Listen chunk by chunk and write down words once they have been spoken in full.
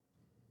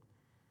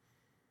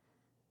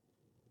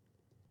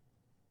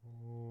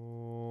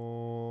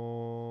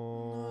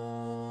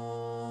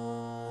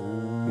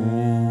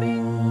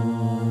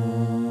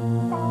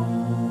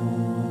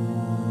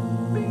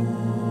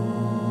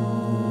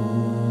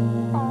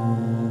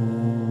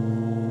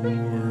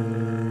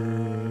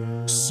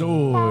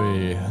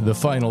Soy, the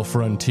final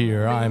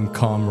frontier. I'm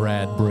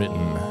Comrade Britain.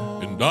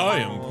 And I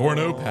am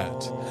Porno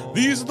Pat.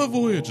 These are the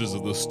voyages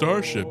of the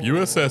starship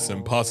USS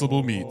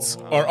Impossible Meets,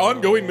 our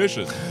ongoing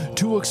mission.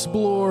 To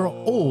explore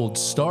old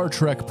Star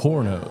Trek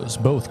pornos,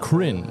 both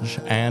cringe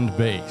and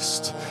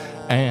based.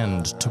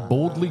 And to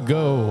boldly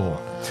go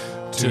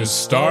to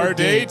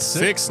Stardate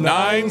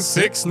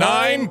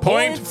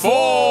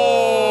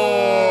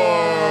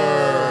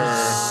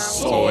 6969.4.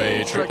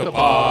 Soy Trek the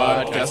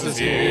podcast is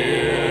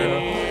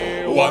here.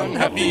 One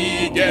half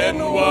vegan,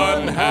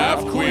 one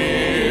half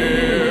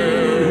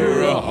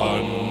queer.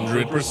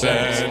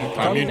 100%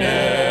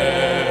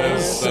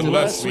 communist,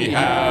 unless we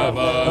have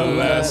a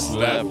less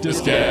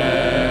leftist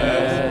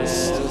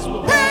guest.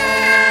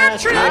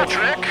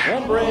 Patrick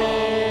and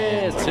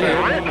Britain.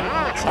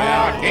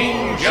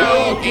 Talking,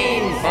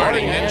 joking,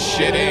 farting, and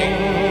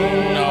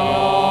shitting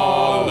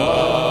all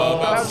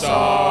about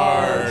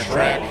Star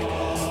Trek.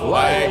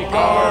 Like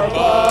our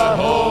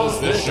buttholes,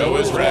 this show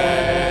is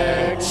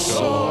wrecked.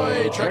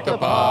 Soy Trek the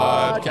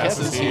podcast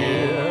is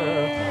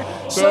here.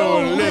 So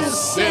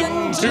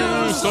listen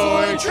to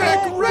Soy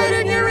Trek right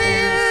in your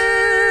ears.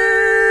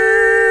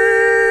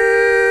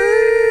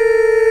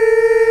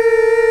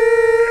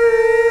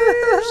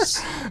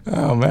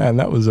 Oh man,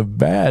 that was a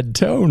bad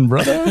tone,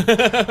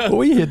 brother.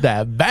 We hit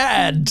that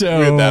bad tone.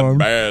 We hit that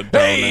bad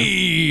tone.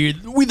 Hey,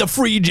 we the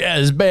free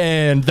jazz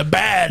band, the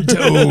bad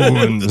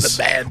tones.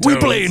 The bad We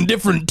tones. playing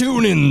different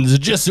tunings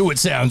just so it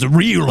sounds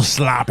real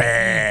sloppy.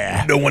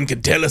 No one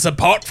can tell us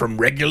apart from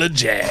regular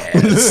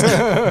jazz.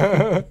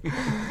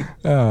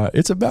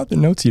 It's about the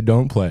notes you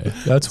don't play.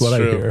 That's what I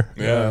hear.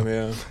 Yeah,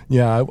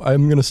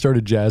 I'm going to start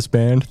a jazz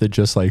band that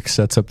just like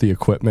sets up the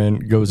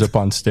equipment, goes up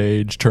on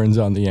stage, turns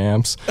on the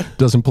amps,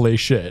 doesn't play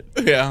shit.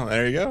 Yeah,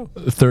 there you go.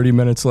 30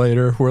 minutes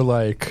later, we're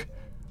like,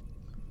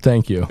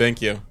 thank you.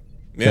 Thank you.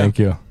 Yeah. Thank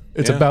you.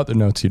 It's Yeah. about the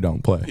notes you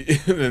don't play.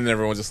 And then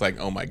everyone's just like,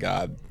 oh my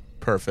God,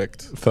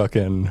 perfect.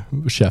 Fucking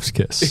chef's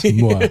kiss.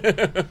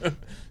 Mwah.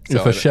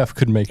 If a chef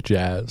could make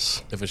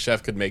jazz. If a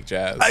chef could make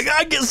jazz.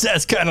 I guess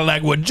that's kind of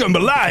like what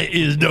jambalaya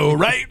is, though,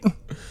 right? I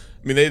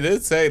mean, they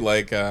did say,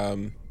 like,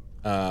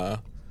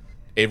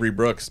 Avery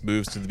Brooks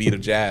moves to the beat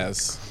of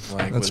jazz,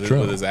 like That's with, true.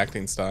 with his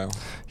acting style.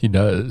 He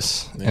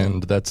does. Yeah.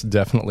 And that's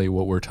definitely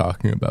what we're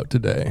talking about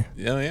today.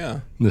 Yeah.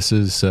 This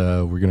is,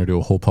 we're going to do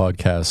a whole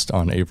podcast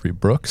on Avery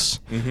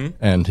Brooks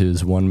and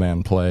his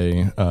one-man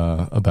play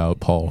about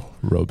Paul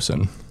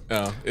Robeson.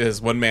 Oh, his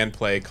one-man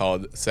play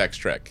called Sex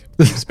Trek,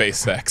 Deep Space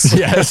Sex.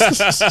 Yes.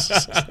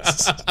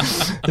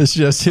 It's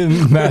just him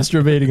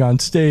masturbating on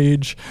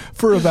stage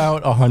for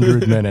about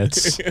 100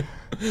 minutes.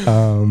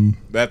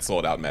 That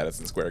sold out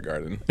Madison Square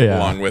Garden, Yeah.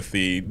 along with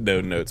the no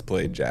notes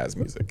played jazz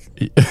music.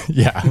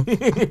 Yeah.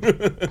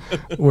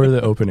 We're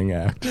the opening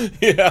act.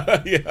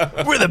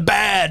 Yeah. We're the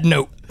bad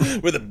note.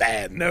 With a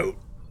bad note.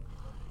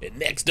 And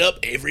next up,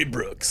 Avery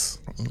Brooks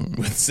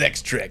with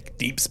Sex Trek,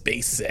 Deep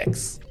Space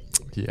Sex.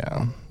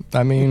 Yeah.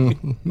 I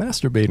mean,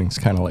 masturbating's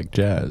kind of like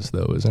jazz,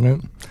 though, isn't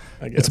it?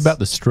 I guess. It's about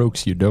the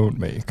strokes you don't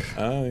make.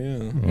 Oh,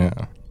 yeah.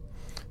 Yeah.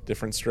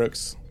 Different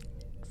strokes.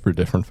 For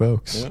different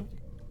folks. Yeah.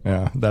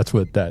 Yeah. That's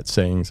what that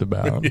saying's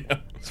about. Yeah.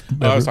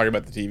 Oh, I was talking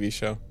about the TV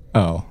show.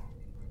 Oh.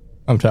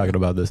 I'm talking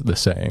about the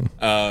saying.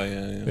 Oh,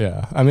 yeah.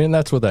 Yeah. I mean,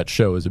 that's what that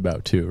show is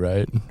about, too,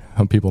 right?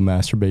 How people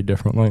masturbate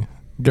differently.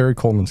 Gary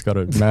Coleman's got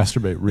to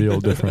masturbate real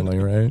differently,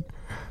 right?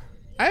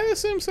 I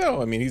assume so.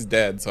 I mean, he's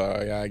dead,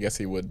 so yeah, I guess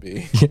he would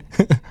be.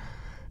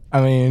 I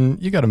mean,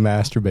 you got to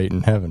masturbate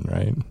in heaven,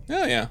 right?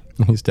 Oh, yeah.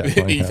 He's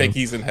definitely You in think heaven.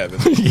 he's in heaven?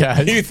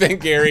 Yeah. You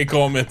think Gary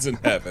Coleman's in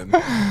heaven?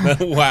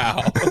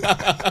 Wow.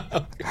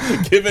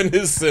 Given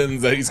his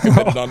sins that he's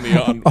committed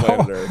on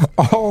planet Earth.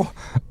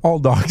 all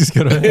dogs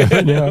go to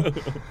heaven, yeah.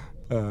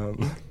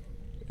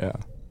 Yeah.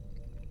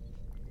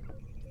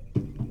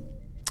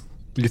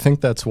 Do you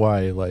think that's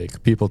why,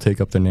 like, people take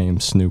up the name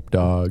Snoop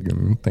Dogg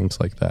and things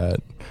like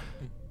that?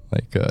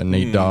 Like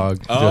Nate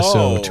Dogg, just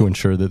Oh. to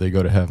ensure that they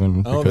go to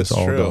heaven, Oh, because that's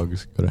all true.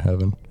 dogs go to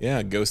heaven.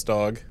 Yeah, Ghost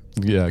Dog.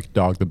 Yeah,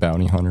 Dog the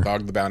Bounty Hunter.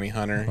 Dog the Bounty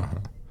Hunter.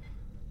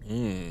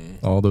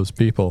 All those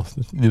people.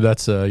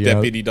 That's,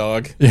 Deputy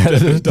Dog. Yeah,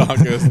 Deputy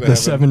Dog goes to the heaven.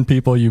 7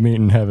 people you meet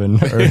in heaven.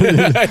 Are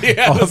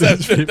Yeah, all the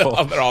these 7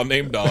 people. They're all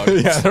named dogs.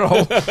 Yeah, they're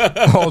all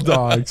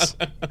dogs.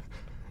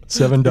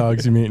 7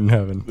 dogs you meet in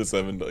heaven. The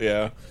 7,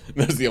 yeah.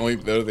 They're the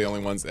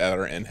only ones that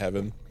are in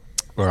heaven.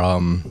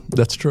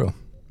 That's true.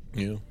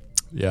 Yeah.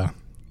 Yeah.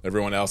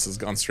 Everyone else has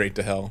gone straight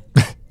to hell.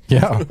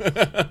 Yeah.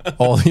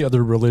 All the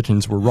other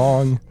religions were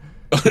wrong.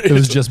 It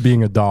was just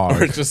being a Or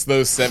dog. just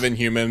those 7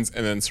 humans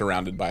and then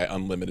surrounded by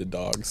unlimited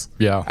dogs.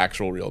 Yeah.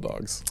 Actual real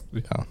dogs.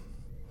 Yeah.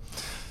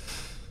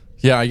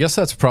 Yeah, I guess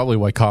that's probably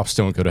why cops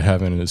don't go to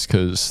heaven, is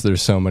because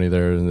there's so many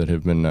there that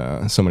have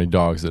been, so many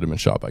dogs that have been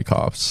shot by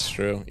cops.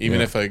 True.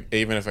 Even if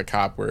a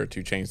cop were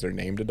to change their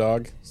name to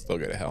dog, still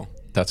go to hell.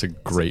 That's a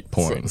great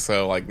point.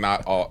 So like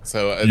not all.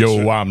 So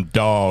Yo, I'm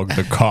Dog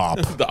the cop.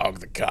 dog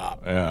the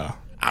cop. Yeah.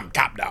 I'm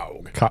cop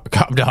dog. Cop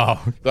dog.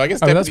 So I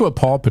guess I mean, that's what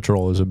Paw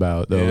Patrol is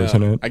about, though,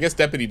 isn't it? I guess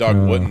Deputy Dog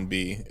wouldn't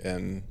be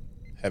in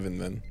heaven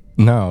then.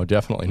 No,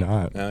 definitely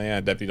not. Oh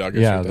yeah, deputy dog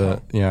goes straight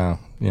to hell.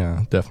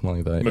 Yeah,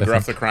 definitely the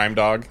McGruff the crime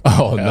dog.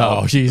 Oh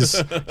no, he's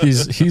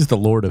the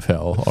Lord of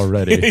Hell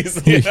already.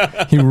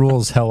 He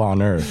rules hell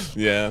on earth.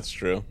 Yeah, that's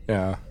true.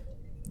 Yeah.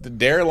 The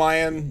Dare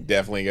Lion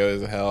definitely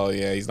goes to hell.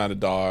 Yeah, he's not a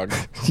dog.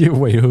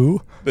 Wait,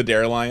 who? The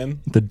Dare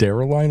Lion. The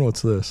Dare Lion?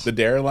 What's this? The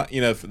Dare Lion.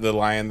 You know, the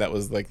lion that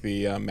was like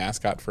the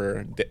mascot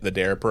for the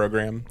Dare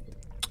program.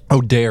 Oh,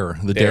 Dare.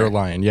 The Dare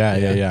Lion. Yeah,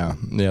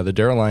 the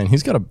Dare Lion.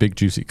 He's got a big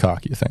juicy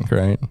cock, you think,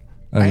 right?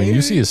 I mean,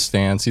 you see his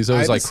stance. He's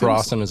always like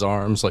crossing his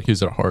arms like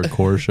he's at a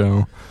hardcore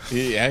show.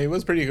 Yeah, he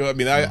was pretty cool. I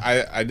mean,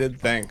 I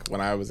did think when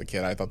I was a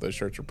kid, I thought those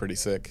shirts were pretty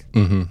sick.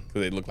 Because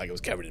they looked like it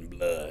was covered in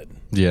blood.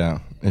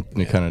 Yeah,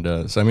 it kind of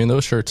does. I mean,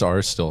 those shirts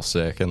are still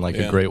sick and like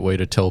a great way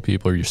to tell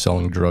people you're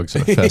selling drugs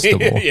at a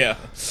festival. Yeah.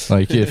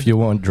 Like if you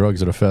want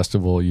drugs at a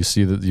festival, you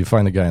see that you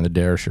find the guy in the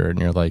Dare shirt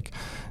and you're like,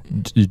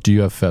 do you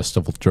have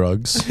festival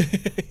drugs?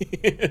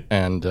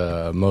 And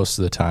most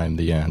of the time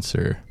the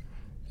answer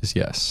is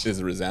yes.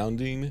 Is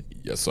resounding,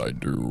 yes I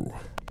do.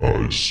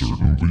 I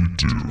certainly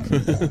do.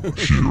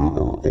 Here are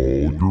all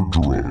your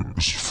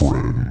drugs,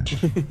 friend.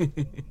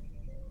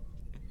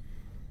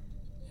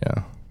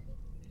 Yeah.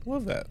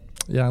 Love that.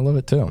 Yeah, I love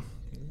it too.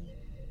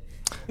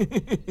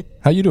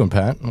 How you doing,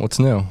 Pat? What's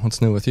new?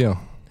 What's new with you?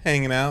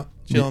 Hanging out,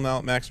 chilling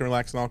out, maxing,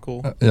 relaxing, all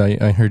cool.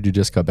 I heard you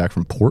just got back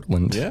from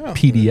Portland. Yeah.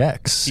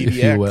 PDX, if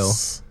you will.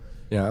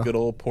 Yeah. Good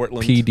old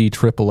Portland. PD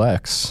Triple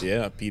X.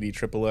 Yeah, PD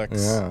Triple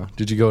X. Yeah.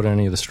 Did you go to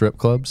any of the strip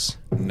clubs?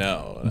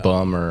 No.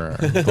 Bummer.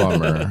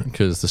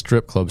 Because the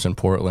strip clubs in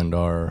Portland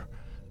are,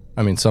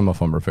 I mean, some of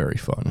them are very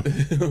fun.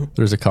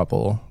 There's a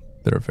couple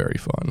that are very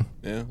fun.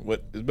 Yeah.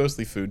 What? It's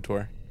mostly food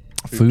tour.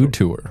 Food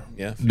tour.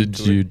 Yeah. Did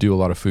you do a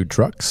lot of food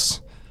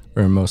trucks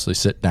or mostly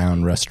sit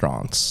down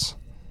restaurants?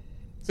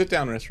 Sit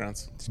down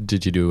restaurants.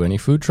 Did you do any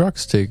food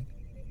trucks to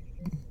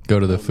go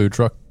to the food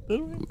truck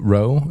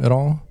row at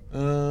all?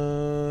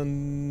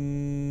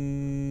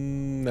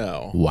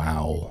 No.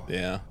 Wow.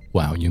 Yeah.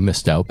 Wow, you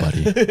missed out,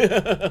 buddy.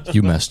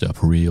 You messed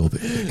up real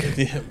big.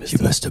 Yeah, you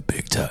messed up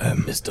big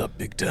time. Messed up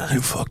big time.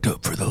 You fucked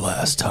up for the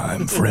last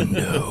time,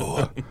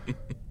 friendo.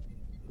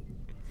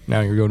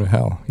 Now you're going to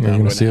hell. You're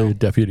going to see a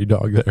deputy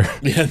dog there.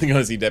 Yeah, I'm going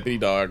to see deputy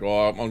dog.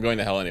 Well, I'm going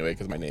to hell anyway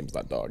because my name's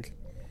not dog.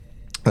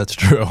 That's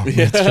true.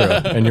 Yeah. That's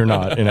true. And you're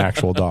not an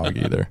actual dog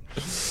either.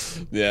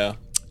 Yeah.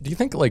 Do you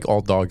think like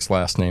all dogs'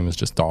 last name is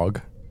just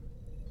dog?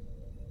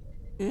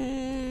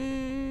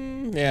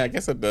 Yeah, I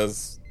guess it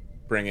does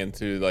bring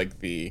into like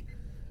the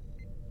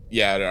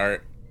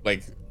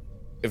like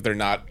if their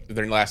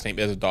last name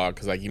is a dog,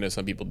 because like, you know,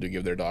 some people do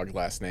give their dogs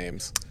last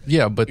names.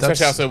 Yeah, but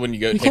especially also when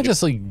you can't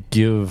just like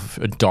give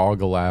a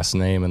dog a last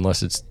name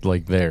unless it's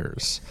like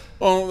theirs.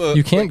 Well,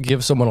 you can't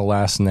give someone a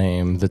last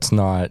name that's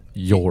not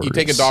yours. You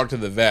take a dog to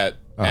the vet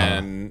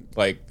and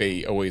like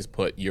they always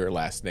put your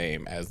last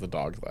name as the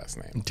dog's last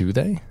name. Do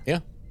they? Yeah.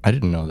 I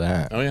didn't know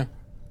that. Oh yeah.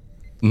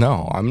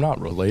 No, I'm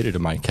not related to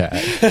my cat.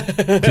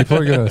 People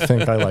are going to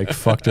think I like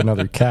fucked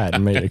another cat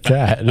and made a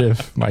cat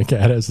if my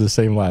cat has the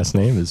same last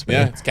name as me.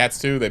 Yeah, it's cats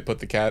too. They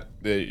put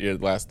your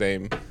last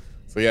name.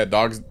 So yeah,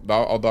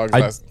 all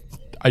dogs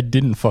I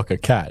didn't fuck a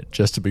cat,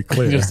 just to be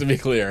clear. Just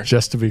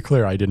to be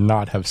clear, I did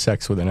not have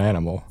sex with an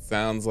animal.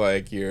 Sounds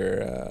like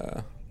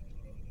you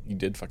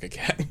did fuck a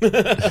cat.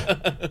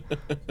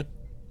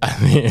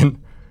 I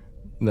mean,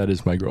 that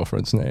is my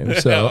girlfriend's name.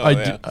 So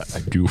I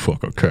do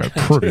fuck a cat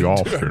pretty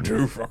often. I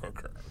do fuck a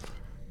cat.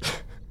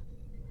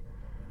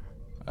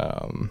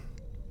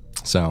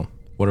 So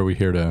what are we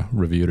here to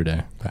review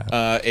today,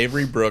 Pat?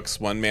 Avery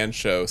Brooks' one-man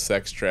show,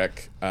 Sex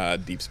Trek,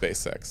 Deep Space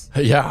Sex.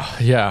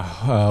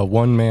 Yeah.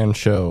 One-man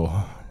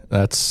show.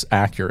 That's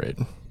accurate.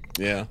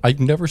 Yeah.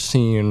 I've never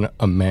seen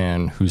a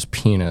man whose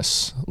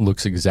penis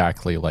looks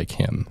exactly like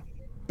him.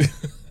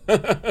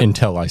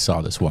 Until I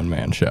saw this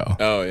one-man show.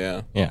 Oh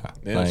yeah, yeah,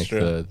 like that's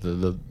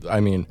true. I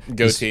mean,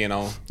 goatee and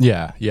all.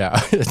 Yeah,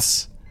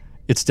 it's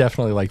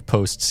definitely like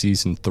post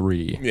season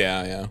 3.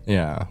 Yeah,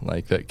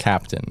 like the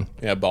captain.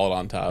 Yeah, bald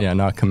on top. Yeah,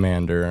 not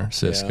Commander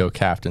Sisko,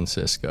 Captain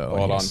Sisko.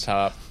 Bald on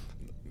top,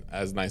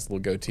 has a nice little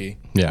goatee.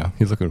 Yeah,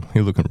 he's looking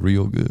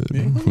real good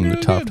from the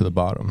top to the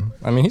bottom.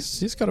 I mean,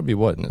 he's got to be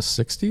what, in his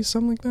 60s,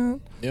 something like that.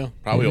 Yeah,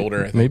 probably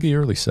older. I think. Maybe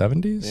early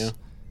 70s. Yeah,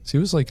 so he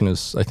was like in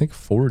his, I think,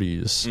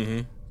 40s.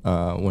 Mm-hmm.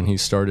 When he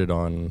started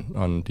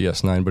on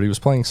DS9, but he was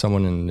playing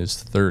someone in his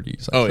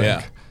 30s. I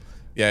think.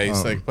 Yeah,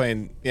 he's like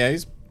playing.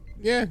 He's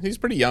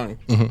pretty young.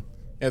 Mm-hmm.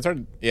 Yeah, it's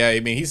hard. Yeah, I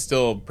mean, he's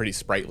still pretty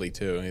sprightly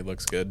too. He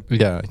looks good.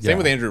 Yeah, Same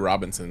with Andrew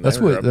Robinson.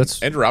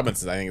 Andrew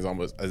Robinson, I think, is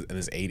almost in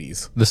his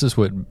 80s. This is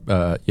what,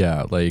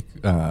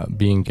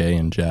 being gay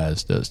in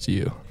jazz does to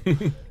you.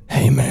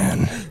 Hey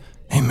man,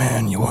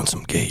 you want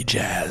some gay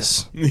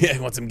jazz? Yeah,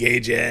 you want some gay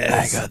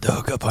jazz? I got the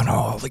hookup on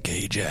all the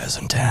gay jazz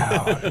in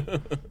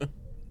town.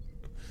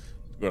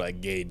 Or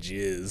like gay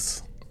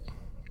jizz.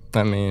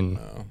 I mean,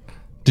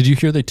 did you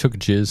hear they took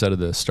jizz out of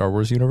the Star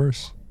Wars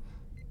universe?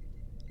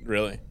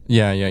 Really?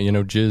 Yeah. You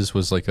know, jizz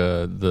was like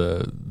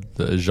the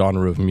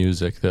genre of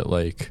music that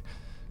like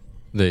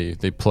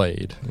they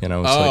played. You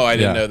know. It's I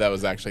didn't know that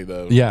was actually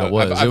the. Yeah, it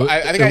was.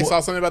 I think I saw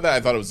something about that. I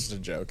thought it was just a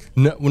joke.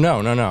 No.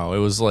 It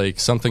was like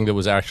something that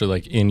was actually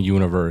like in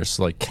universe,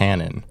 like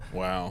canon.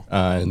 Wow.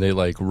 And they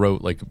like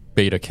wrote like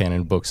beta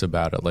canon books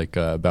about it, like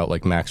about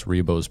like Max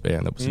Rebo's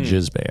band that was a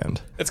jizz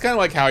band. It's kind of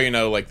like how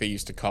like they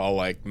used to call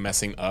like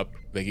messing up.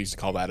 They used to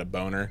call that a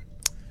boner.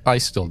 I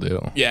still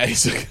do. Yeah,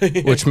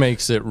 which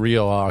makes it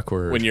real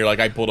awkward. When you're like,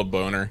 I pulled a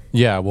boner.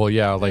 Yeah, well,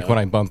 yeah, like when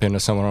I bump into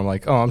someone, I'm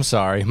like, oh, I'm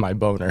sorry, my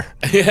boner.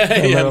 And yeah.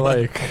 they're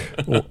like,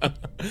 well,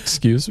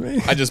 excuse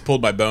me? I just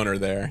pulled my boner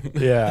there.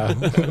 Yeah,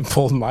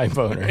 pulled my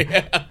boner.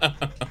 Yeah.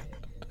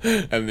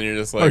 And then you're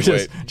just like, Or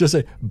just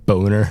say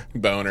boner.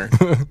 Boner.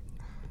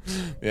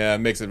 Yeah, it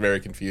makes it very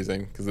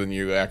confusing because then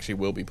you actually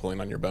will be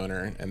pulling on your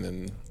boner and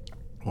then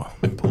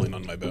I'm pulling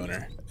on my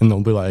boner. And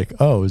they'll be like,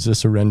 oh, is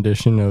this a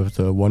rendition of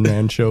the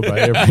one-man show by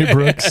Avery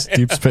Brooks,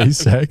 Deep Space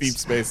Sex? Deep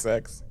Space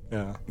Sex.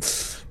 Yeah.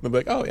 They'll be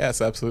like, oh, yes,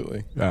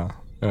 absolutely. Yeah.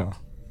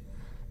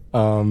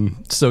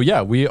 So,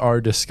 yeah, we are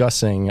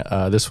discussing,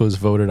 this was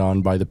voted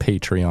on by the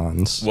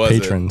patrons.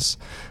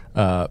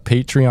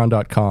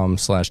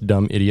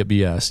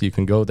 Patreon.com/dumbidiotbs. You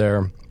can go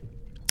there,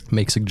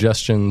 make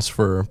suggestions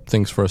for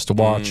things for us to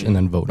watch, and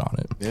then vote on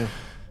it. Yeah.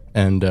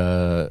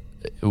 And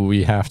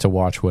we have to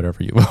watch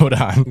whatever you vote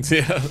on,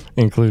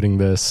 including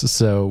this.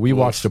 So we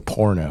watched a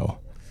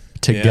porno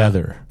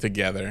together,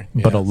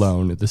 but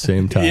alone at the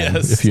same time,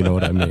 if you know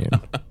what I mean.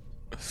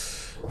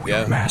 We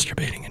were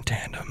masturbating in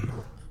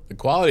tandem. The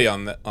quality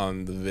on the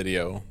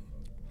video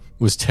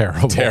was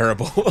terrible.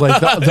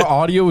 Like the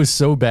audio was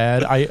so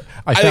bad. I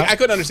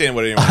couldn't understand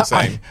what anyone was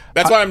saying.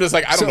 That's why I'm just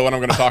like, I don't know what I'm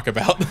going to talk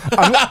about.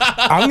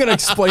 I'm going to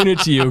explain it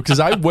to you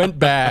because I went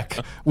back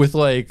with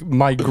like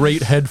my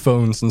great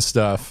headphones and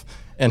stuff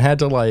and had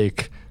to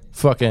like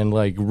fucking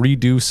like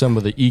redo some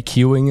of the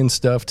EQing and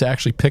stuff to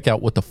actually pick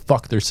out what the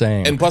fuck they're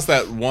saying. And plus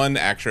that one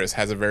actress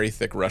has a very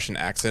thick Russian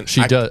accent.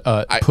 She does.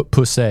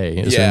 Pussy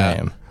is her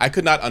name. I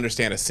could not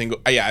understand a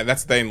single.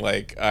 That's the thing.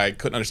 Like I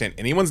couldn't understand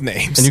anyone's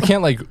names. And you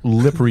can't like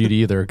lip read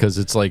either because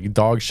it's like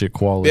dog shit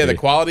quality. Yeah, the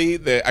quality.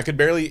 I could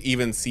barely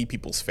even see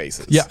people's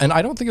faces. Yeah, and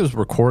I don't think it was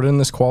recorded in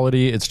this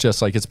quality. It's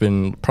just like it's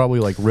been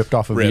probably like ripped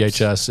off of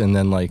VHS and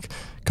then like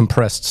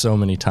compressed so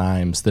many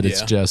times that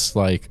it's just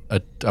like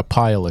a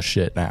pile of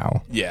shit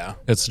now. Yeah,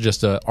 it's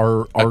just a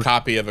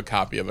copy of a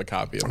copy of a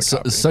copy of a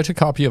copy. Such a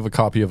copy of a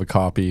copy of a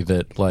copy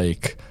that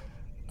like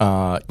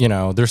you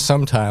know, there's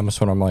sometimes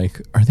when I'm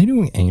like, are they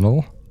doing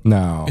anal?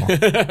 No.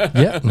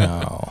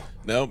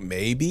 No,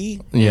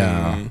 maybe.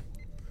 Yeah.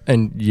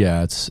 And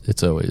yeah,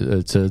 it's always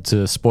it's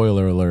a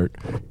spoiler alert.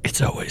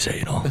 It's always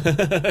anal.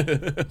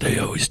 They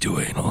always do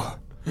anal.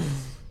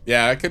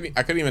 Yeah, I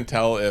couldn't even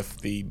tell if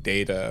the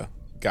Data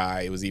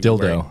guy was even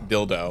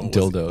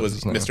Dildo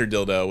was Mr.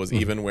 Dildo was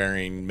even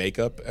wearing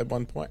makeup at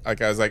one point.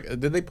 Like I was like,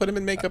 did they put him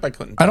in makeup? I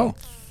couldn't tell. I don't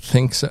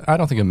think so. I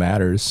don't think it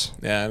matters.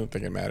 Yeah, I don't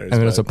think it matters. I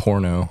mean, it's a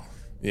porno.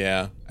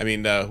 Yeah, I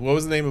mean, what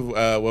was the name of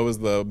what was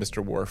the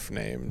Mr. Worf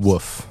name?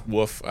 Woof.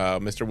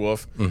 Mr.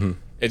 Wolf. Mm-hmm.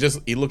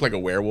 He looked like a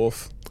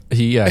werewolf.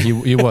 He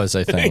was,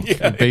 I think,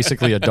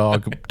 basically a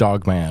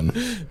dog man.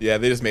 Yeah,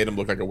 they just made him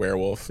look like a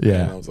werewolf.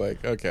 Yeah, and I was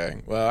like,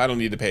 okay, well, I don't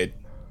need to pay.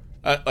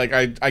 Like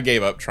I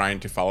gave up trying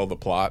to follow the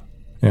plot.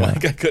 Yeah.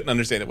 Like I couldn't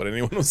understand what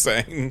anyone was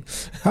saying.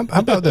 How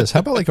about this? How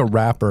about like a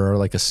rapper or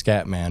like a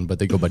scat man, but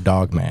they go by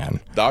Dog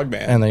Man. Dog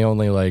Man, and they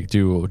only like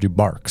do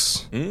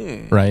barks,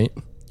 right?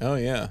 Oh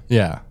yeah,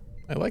 yeah.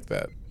 I like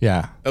that.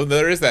 Yeah. Oh,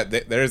 there is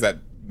that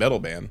metal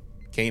band,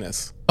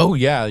 Canis. Oh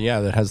yeah,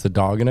 that has the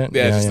dog in it.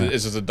 Yeah,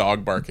 it's just a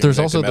dog barking. There's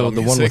also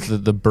the one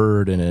with the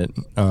bird in it.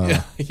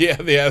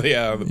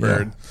 The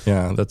bird.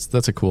 Yeah,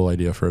 that's a cool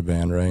idea for a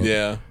band, right?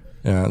 Yeah.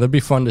 Yeah, that'd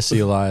be fun to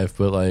see live,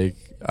 but like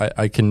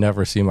I can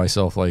never see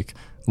myself like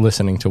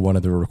listening to one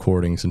of the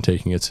recordings and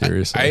taking it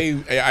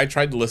seriously. I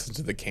tried to listen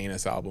to the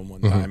Canis album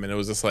one time, and it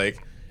was just like,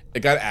 it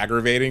got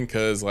aggravating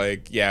because,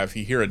 like, if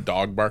you hear a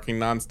dog barking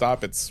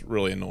nonstop, it's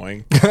really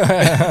annoying.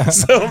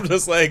 So I'm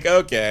just like,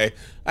 okay,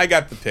 I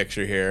got the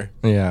picture here.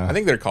 Yeah. I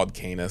think they're called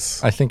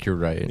Canis. I think you're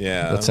right.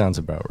 Yeah. That sounds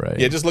about right.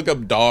 Yeah, just look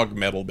up dog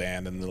metal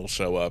band and it'll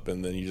show up,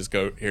 and then you just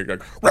go here.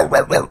 And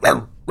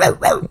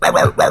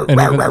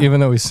even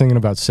though he's singing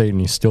about Satan,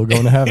 he's still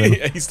going to heaven.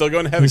 He's still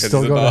going to heaven. He's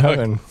still going to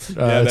heaven.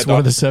 It's one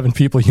of the 7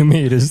 people you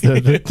meet is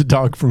the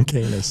dog from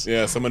Canis.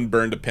 Yeah, someone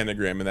burned a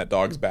pentagram in that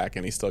dog's back,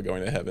 and he's still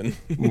going to heaven.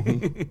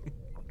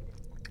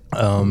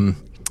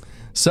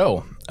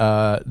 So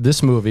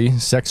this movie,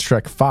 Sex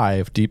Trek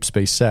 5, Deep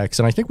Space Sex,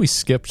 and I think we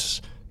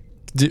skipped.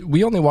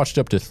 We only watched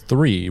up to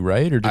 3,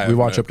 right? Or did we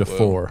watch up to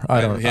 4? I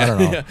don't know.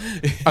 Yeah.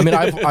 I mean,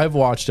 I've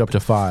watched up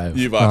to 5.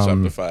 You've watched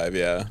up to 5,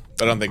 yeah.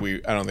 But I don't think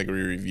we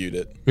reviewed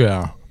it.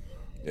 Yeah.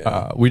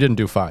 We didn't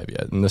do 5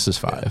 yet, and this is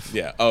 5.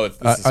 Yeah. Oh,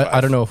 this is 5.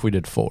 I don't know if we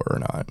did 4 or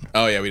not.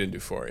 Oh yeah, we didn't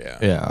do 4.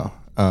 Yeah.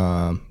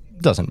 Yeah.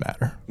 Doesn't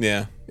matter.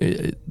 Yeah.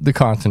 The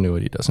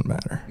continuity doesn't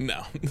matter.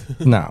 No.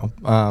 No.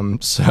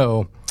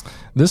 So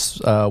this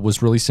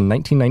was released in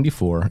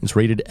 1994. It's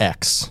rated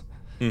X.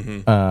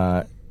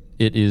 Mm-hmm.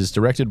 It is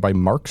directed by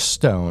Mark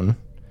Stone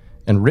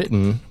and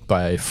written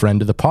by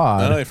friend of the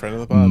pod, friend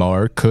of the pod,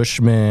 Mark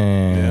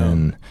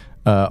Cushman.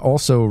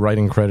 Also,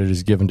 writing credit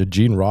is given to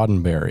Gene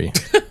Roddenberry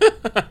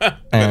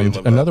and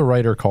another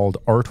writer called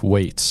Art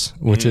Waits,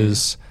 which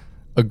is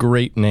a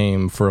great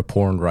name for a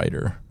porn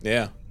writer.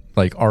 Yeah.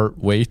 Like Art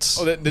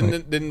Waits. Oh,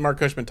 didn't Mark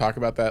Cushman talk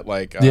about that?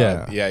 Like,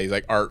 Yeah. he's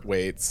like Art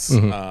Waits,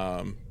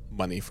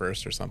 money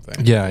first or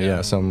something.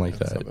 Yeah, something like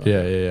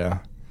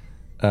that.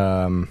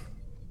 Yeah.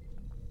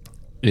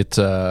 It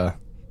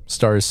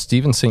stars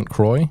Stephen St.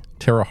 Croix,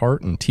 Tara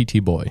Hart, and T.T.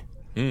 Boy.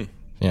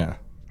 Yeah.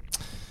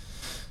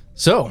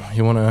 So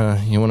you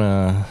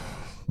wanna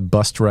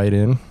bust right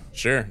in?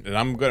 Sure. And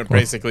I'm going to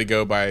basically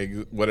go by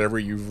whatever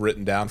you've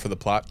written down for the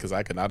plot because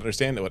I could not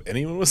understand what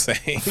anyone was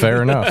saying.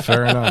 Fair enough.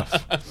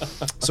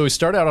 So we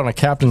start out on a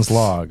captain's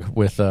log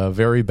with a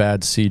very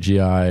bad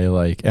CGI,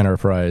 like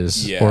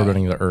Enterprise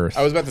orbiting the Earth.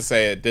 I was about to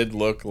say it did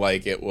look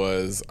like it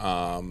was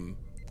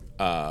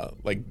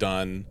like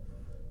done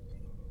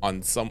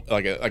on some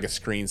like a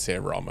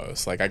screensaver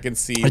almost. Like I can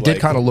see it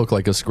did kind of look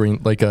like a screen,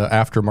 like a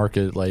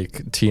aftermarket like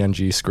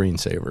TNG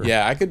screensaver.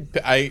 Yeah,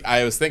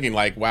 I was thinking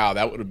like, wow,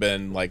 that would have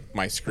been like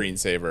my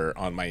screensaver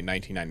on my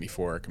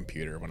 1994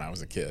 computer when I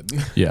was a kid.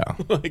 Yeah.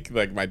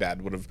 like my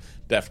dad would have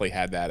definitely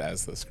had that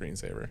as the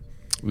screensaver.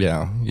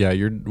 Yeah.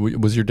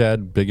 Was your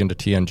dad big into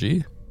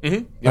TNG?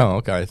 Mm-hmm. Yeah. Oh,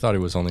 okay. I thought he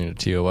was only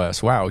into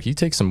TOS. Wow, he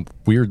takes some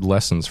weird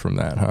lessons from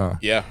that, huh?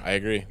 Yeah, I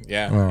agree.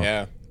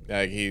 Yeah.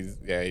 He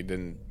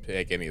didn't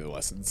take any of the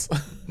lessons.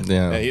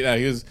 Yeah.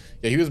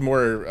 He was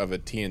more of a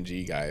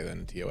TNG guy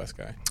than a TOS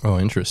guy. Oh,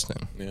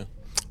 interesting. Yeah.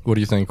 What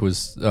do you think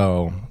was?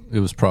 Oh, it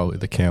was probably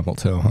the camel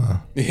toe, huh?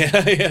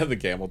 Yeah, the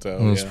camel toe.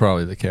 It was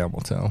probably the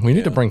camel toe. We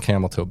need to bring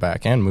camel toe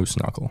back and moose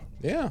knuckle.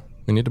 Yeah.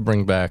 We need to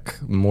bring back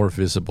more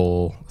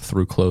visible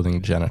through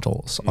clothing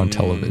genitals on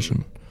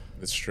television.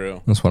 That's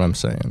true. That's what I'm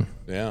saying.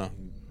 Yeah.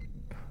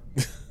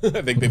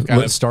 I think they've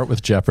Let's start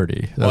with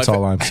Jeopardy. That's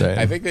all I'm saying.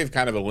 I think they've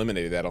kind of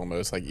eliminated that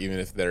almost. Like even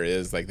if there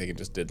is, like they can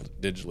just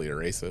digitally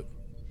erase it.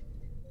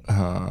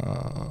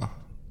 Because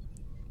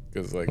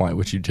like, why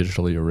would you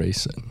digitally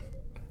erase it?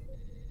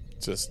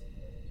 Just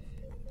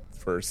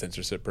for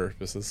censorship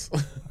purposes.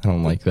 I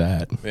don't like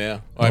that. Yeah.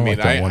 Well,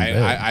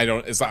 I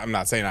don't. I'm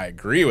not saying I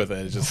agree with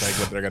it. It's just like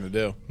what they're gonna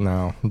do.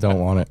 No,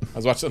 don't want it. I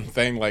was watching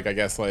something like I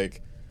guess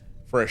like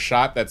for a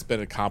shot that's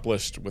been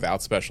accomplished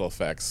without special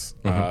effects.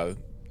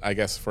 I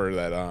guess for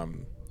that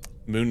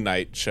Moon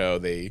Knight show,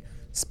 they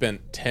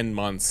spent 10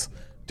 months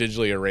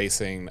digitally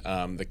erasing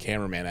the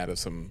cameraman out of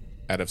some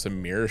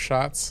mirror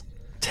shots.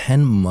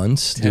 10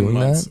 months 10 doing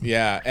months. that?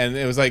 Yeah, and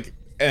it was like,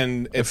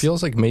 and it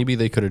feels like maybe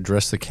they could have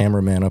dressed the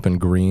cameraman up in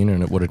green,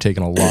 and it would have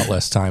taken a lot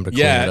less time to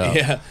clean it up.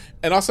 Yeah,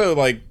 and also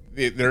like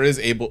there is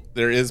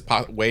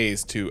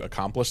ways to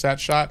accomplish that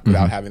shot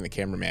without having the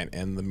cameraman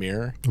in the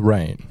mirror,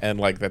 right? And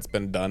like that's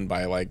been done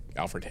by like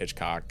Alfred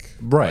Hitchcock,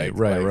 right,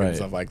 and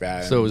stuff like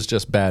that. So it was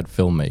just bad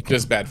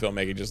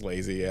filmmaking, just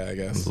lazy, yeah, I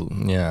guess.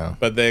 Yeah,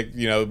 but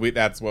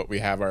that's what we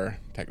have our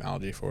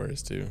technology for,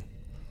 is to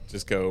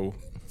just go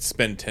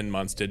spend 10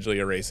 months digitally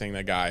erasing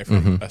the guy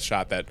from a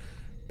shot that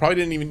probably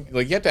didn't even,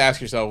 like, you have to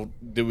ask yourself,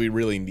 do we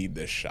really need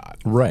this shot?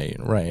 Right.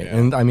 Yeah.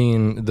 And I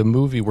mean, the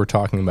movie we're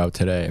talking about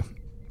today,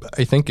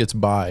 I think it's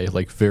by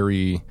like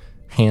very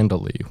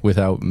handily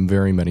without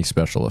very many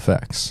special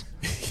effects.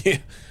 Yeah.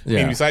 I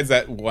mean, besides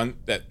that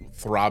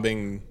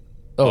throbbing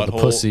the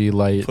pussy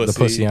light, the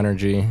pussy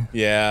energy.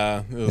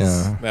 Yeah,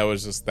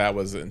 that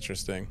was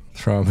interesting.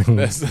 Throbbing.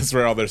 That's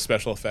where all their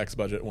special effects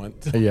budget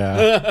went.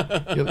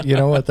 Yeah. You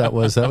know what that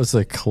was? That was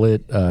the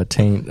clit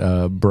taint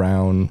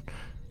brown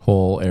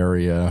hole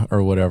area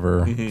or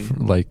whatever,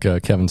 like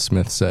Kevin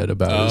Smith said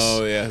about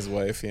his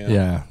wife.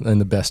 Yeah, and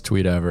the best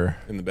tweet ever.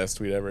 Yeah,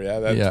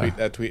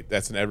 that tweet,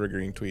 that's an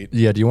evergreen tweet.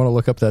 Yeah, do you want to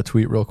look up that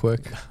tweet real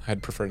quick?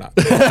 I'd prefer not.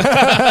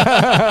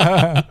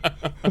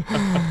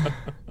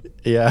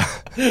 Yeah.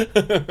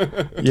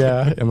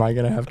 Am I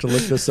gonna have to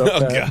look this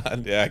up?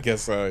 God, yeah, I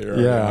guess so.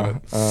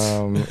 You're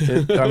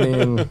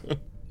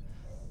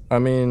I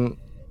mean,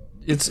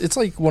 it's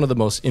like one of the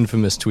most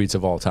infamous tweets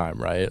of all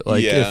time, right?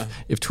 Like,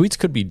 if tweets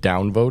could be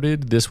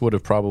downvoted, this would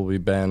have probably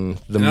been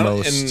the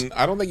most. And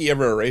I don't think he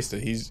ever erased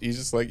it. He's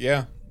just like,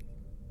 yeah.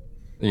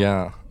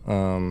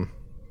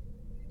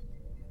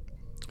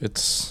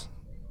 It's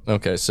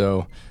okay.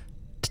 So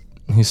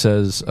he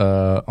says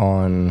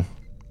on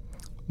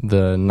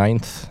the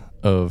 9th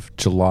of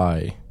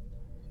July,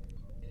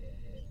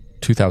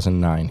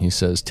 2009, he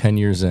says, 10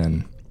 years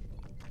in,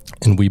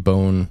 and we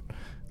bone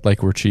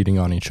like we're cheating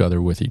on each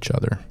other with each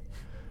other.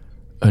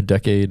 A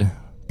decade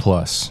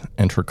plus,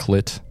 and her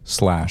clit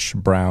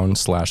 / brown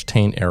 /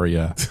 taint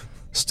area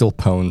still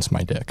pones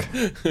my dick.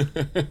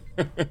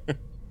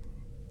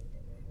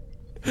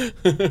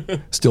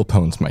 Still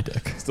pones my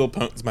dick. Still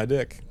pones my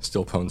dick.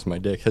 Still pones my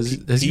dick. Has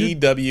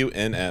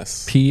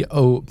PWNS.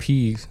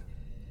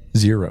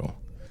 P0.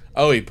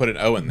 Oh, he put an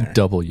O in there.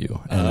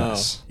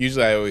 WNS.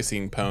 Usually I always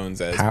seen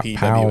pones as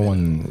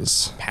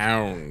PWNS. Pounds.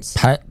 Pounds.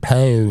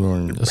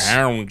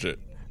 Pound it.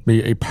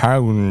 Be a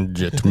pound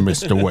it,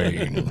 Mr.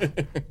 Wayne.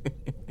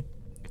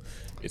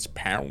 It's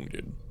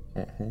pounded.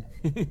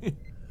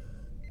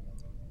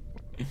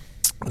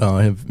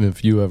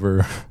 Have you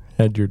ever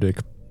had your dick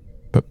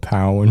But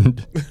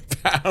pound.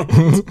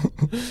 Pound.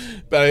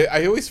 But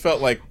I always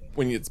felt like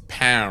when it's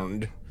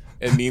pound,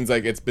 it means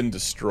like it's been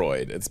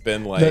destroyed. It's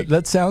been like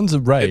That sounds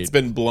right. it's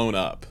been blown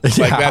up.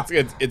 Yeah. Like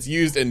it's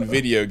used in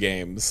video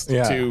games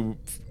to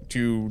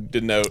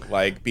denote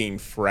like being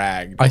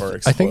fragged or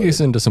exploded. I think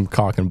he's into some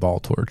cock and ball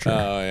torture.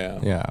 Oh yeah.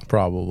 Yeah,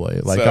 probably.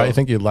 Like So- I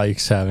think he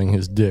likes having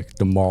his dick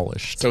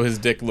demolished. So his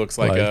dick looks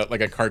like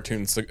a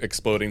cartoon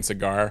exploding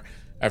cigar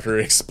after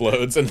it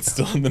explodes and it's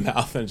still in the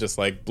mouth and just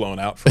like blown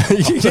out. From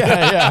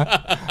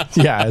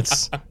yeah.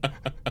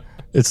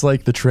 It's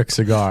like the trick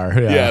cigar.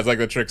 Yeah, yeah, it's like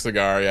the trick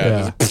cigar. Yeah,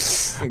 Yeah. it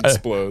just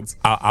explodes.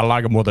 I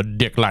like him with a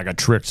dick like a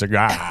trick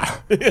cigar.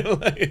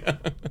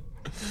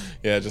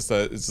 Yeah, it's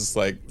just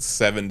like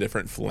 7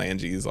 different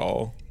phalanges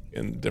all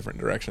in different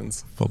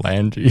directions.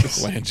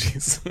 Phalanges.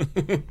 Phalanges.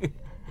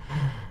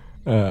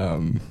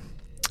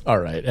 All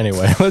right.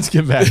 Anyway, let's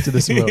get back to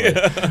this movie.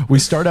 We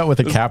start out with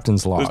a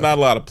captain's log. There's not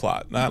a lot of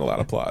plot. Not a lot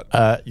of plot.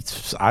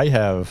 I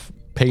have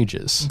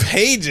pages.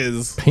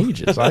 Pages.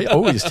 I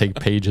always take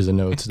pages of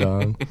notes,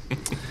 dog.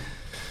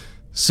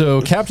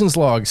 So, Captain's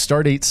Log,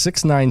 Stardate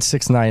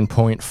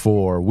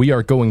 6969.4. We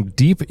are going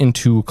deep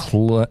into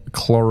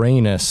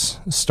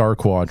Chloranus Star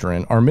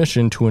Quadrant. Our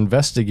mission to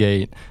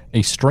investigate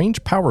a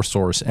strange power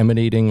source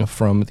emanating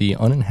from the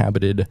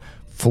uninhabited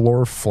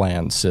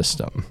Florflan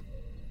system.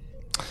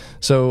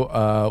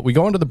 So, we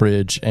go onto the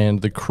bridge,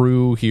 and the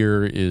crew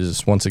here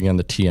is, once again,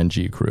 the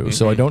TNG crew.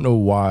 So, I don't know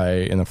why,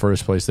 in the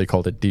first place, they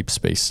called it Deep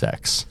Space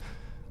Sex.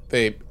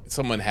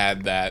 Someone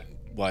had that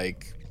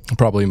like.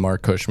 Probably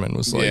Mark Cushman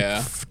was like,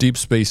 Yeah. Deep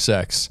Space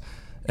Sex.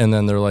 And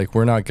then they're like,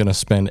 we're not going to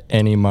spend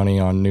any money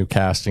on new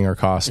casting or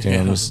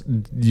costumes.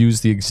 Use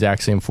the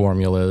exact same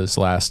formula as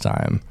last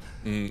time.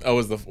 Oh,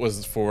 was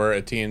it for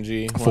a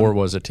TNG? 4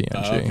 was a TNG.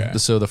 Oh, okay.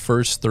 So the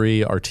first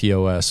 3 are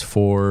TOS.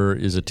 4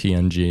 is a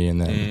TNG.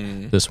 And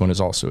then this one is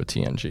also a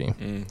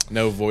TNG.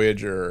 No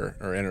Voyager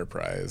or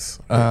Enterprise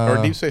or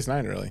Deep Space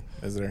Nine, really?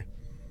 Is there?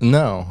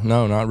 No,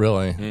 not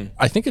really.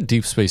 I think a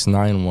Deep Space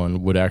Nine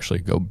one would actually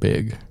go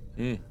big.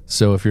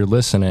 So if you're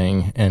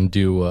listening and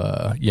do,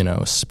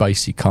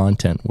 spicy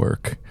content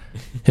work,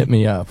 hit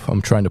me up.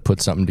 I'm trying to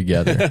put something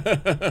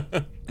together.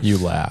 You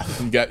laugh.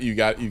 You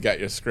got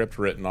your script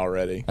written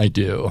already. I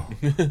do.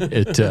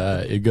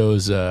 It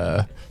goes.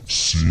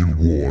 Scene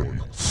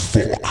 1,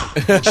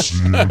 fuck.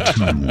 Scene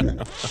 2,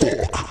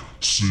 fuck.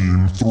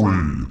 Scene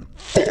 3,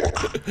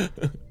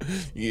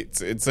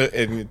 It's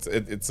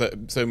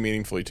so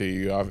meaningful to you.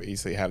 You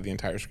obviously have the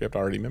entire script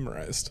already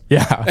memorized.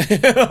 Yeah,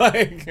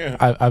 Like,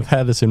 I've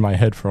had this in my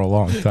head for a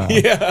long time.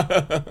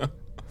 yeah.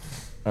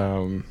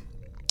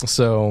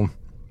 So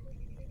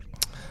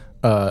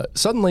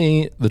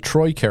suddenly, the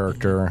Troy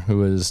character,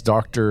 who is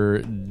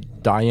Dr.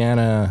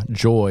 Diana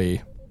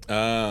Joy,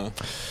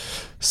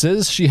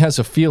 says she has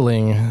a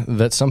feeling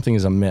that something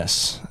is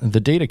amiss. The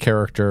Data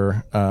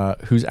character,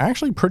 who's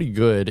actually pretty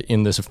good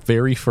in this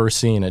very first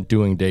scene at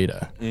doing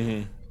data,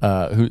 and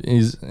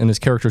his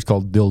character is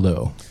called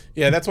Dildo.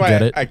 Yeah, that's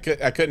Get why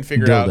it? I couldn't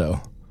figure Dildo.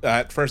 out.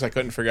 At first, I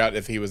couldn't figure out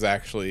if he was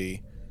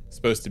actually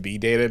supposed to be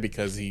Data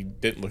because he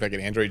didn't look like an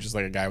android, just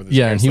like a guy with his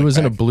Yeah, hair and he slicked was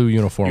in a back. blue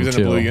uniform He was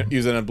too.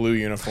 in a blue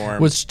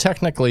uniform. Which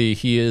technically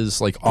he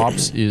is like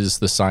Ops is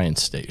the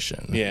science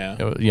station.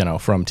 Yeah.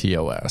 From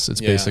TOS.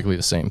 It's basically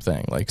the same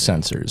thing, like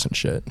sensors and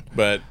shit.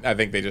 But I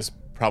think they just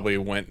probably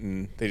went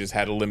and they just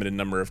had a limited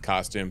number of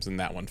costumes, and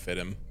that one fit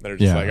him. They're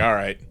just Yeah. like, all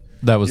right.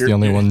 That was the You're-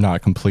 only one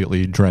not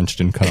completely drenched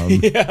in cum.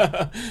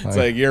 Yeah, it's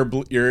like you're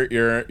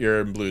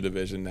in blue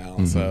division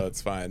now, so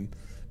it's fine.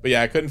 But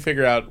yeah, I couldn't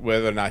figure out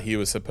whether or not he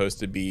was supposed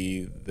to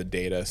be the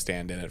Data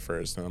stand-in at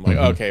first, and I'm like,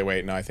 okay,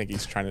 wait, no, I think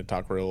he's trying to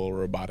talk a little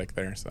robotic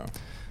there. So,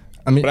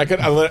 I mean, but I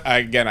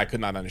could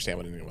not understand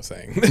what anyone was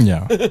saying.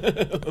 yeah.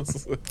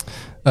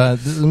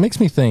 It makes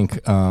me think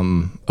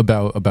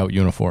about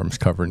uniforms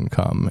covered in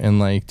cum, and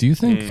like, do you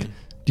think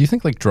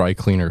like dry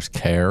cleaners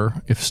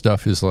care if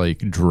stuff is like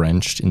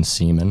drenched in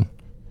semen?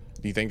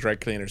 Do you think dry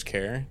cleaners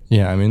care?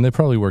 Yeah, I mean, they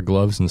probably wear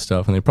gloves and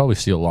stuff, and they probably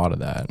see a lot of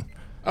that.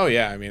 Oh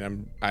yeah, I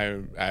mean,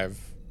 I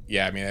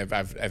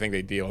think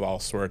they deal with all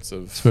sorts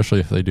of. Especially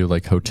if they do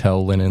like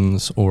hotel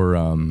linens or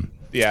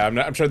Yeah,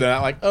 I'm sure they're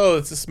not like, oh,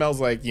 this just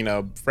smells like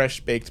fresh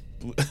baked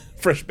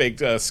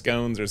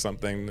scones or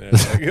something.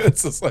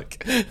 It's just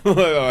like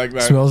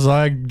that. smells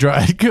like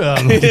dry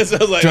cum. It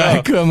smells like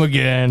Dry cum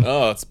again.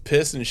 oh, it's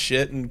piss and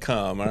shit and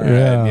cum. All right,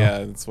 Yeah. yeah,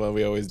 that's what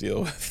we always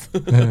deal with.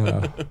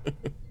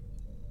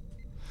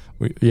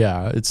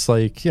 Yeah. It's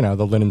like, the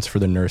linens for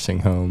the nursing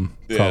home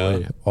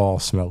probably all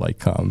smell like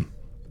cum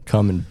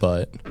and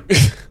butt.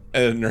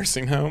 At a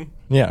nursing home.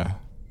 Yeah.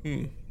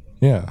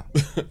 Yeah.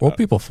 Old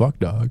people fuck,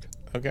 dog.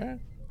 Okay,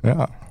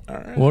 Yeah. all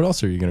right. What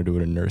else are you going to do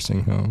at a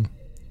nursing home?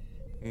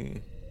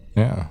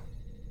 Yeah.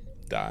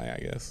 Die,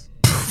 I guess.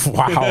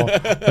 Wow.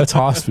 That's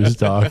hospice,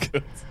 dog.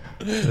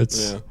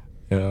 That's,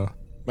 yeah.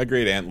 My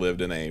great aunt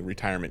lived in a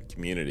retirement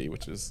community,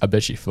 which is I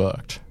bet she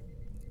fucked.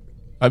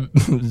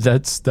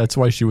 That's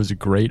why she was a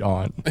great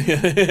aunt.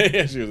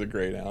 yeah, she was a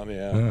great aunt.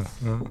 Yeah.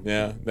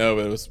 Yeah. No,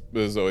 but it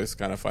was always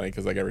kind of funny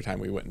because like every time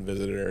we went and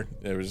visited her,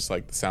 it was just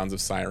like the sounds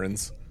of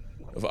sirens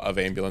of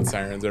ambulance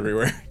sirens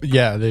everywhere.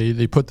 Yeah,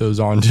 they put those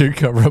on to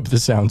cover up the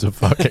sounds of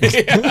fucking.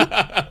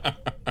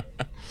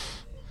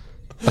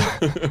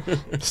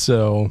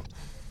 So,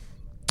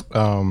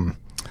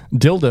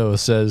 Dildo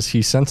says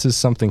he senses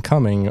something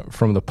coming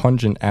from the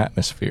pungent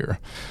atmosphere.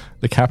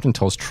 The captain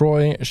tells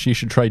Troy she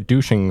should try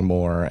douching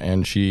more,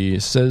 and she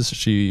says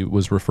she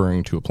was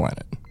referring to a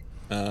planet.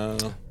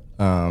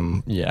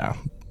 Yeah,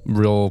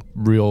 real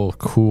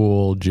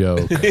cool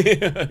joke.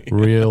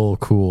 Real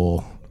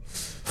cool,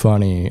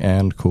 funny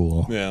and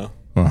cool. Yeah.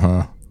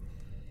 I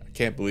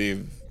Can't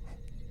believe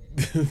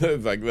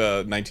like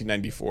the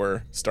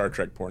 1994 Star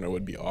Trek porno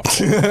would be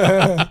awful.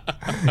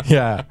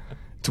 Yeah,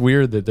 it's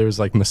weird that there's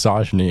like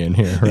misogyny in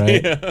here,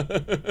 right?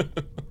 Yeah.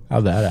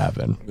 How'd that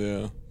happen?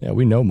 Yeah. Yeah,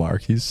 we know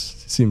Mark. He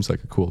seems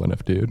like a cool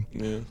enough dude.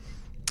 Yeah.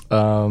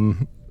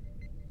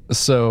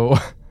 So,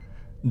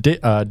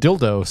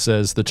 Dildo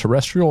says the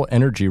terrestrial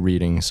energy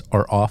readings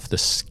are off the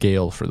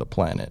scale for the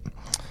planet.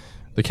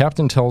 The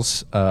captain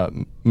tells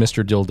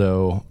Mr.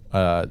 Dildo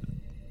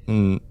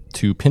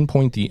to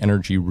pinpoint the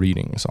energy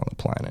readings on the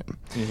planet.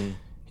 Mm-hmm.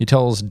 He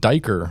tells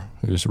Diker,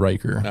 who's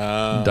Riker.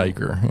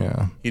 Diker,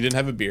 yeah. He didn't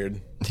have a beard.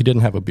 He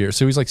didn't have a beard.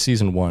 So he's like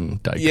season 1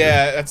 Diker.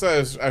 Yeah, that's what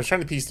I was trying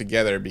to piece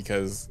together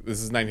because this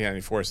is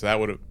 1994, so that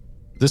would have...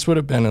 This would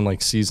have been in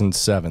like season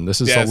 7.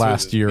 This is the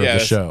last year of the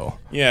show.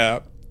 Yeah.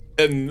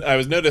 And I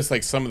was noticed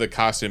like some of the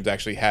costumes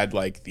actually had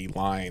like the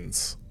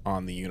lines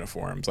on the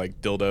uniforms. Like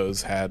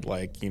Dildos had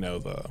like, you know,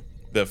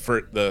 the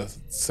first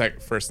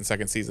and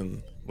second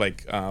season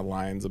like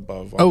lines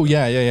above. Oh,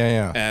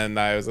 yeah. And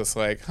I was just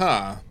like,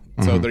 huh.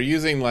 So they're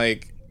using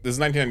like, this is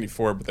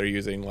 1994, but they're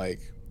using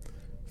like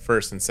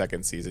first and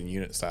second season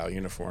unit style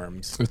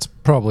uniforms. It's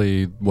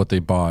probably what they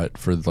bought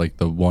for like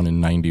the one in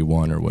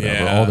 91 or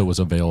whatever, all that was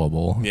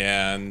available.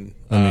 Yeah. And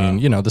I mean,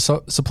 you know, the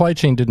supply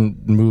chain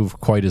didn't move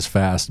quite as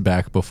fast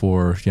back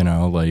before, you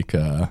know, like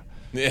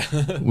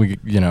we,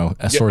 you know,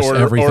 source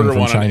everything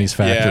from Chinese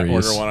factories. Yeah,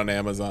 order one on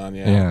Amazon.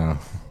 Yeah.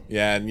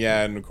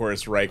 And of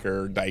course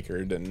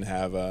Diker didn't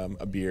have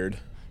a beard.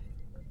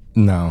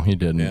 No, he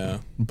didn't. Yeah.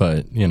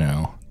 But, you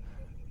know,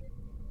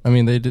 I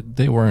mean,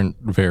 they weren't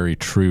very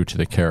true to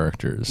the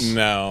characters.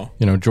 No.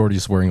 You know,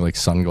 Geordi's wearing like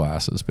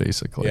sunglasses,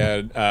 basically.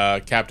 Yeah,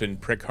 Captain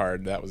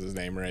Prickard, that was his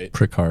name, right?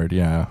 Prickard,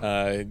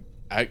 yeah.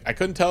 I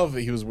couldn't tell if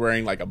he was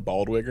wearing like a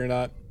bald wig or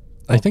not.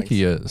 I think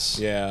he is.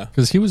 Yeah.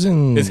 Because he was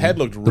in his head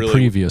looked the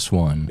previous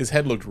one. His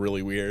head looked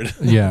really weird.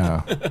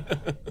 Yeah.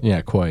 Yeah,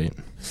 quite.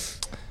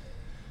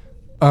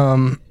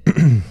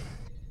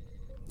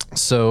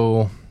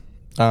 So,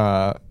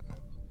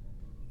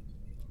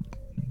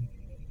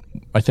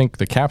 I think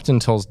the captain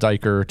tells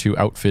Diker to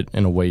outfit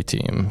an away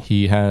team.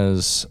 He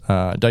has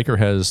Diker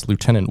has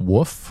Lieutenant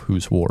Wolf,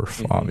 who's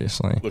Worf,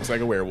 obviously. Looks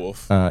like a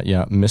werewolf.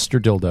 Yeah, Mr.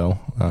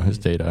 Dildo, his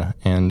Data,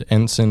 and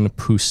Ensign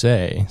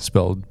Poussey,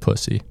 spelled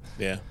pussy.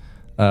 Yeah.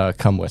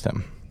 Come with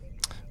him.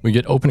 We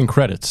get opening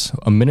credits,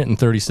 1 minute and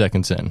 30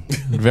 seconds in.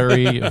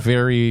 Very,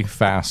 very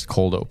fast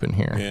cold open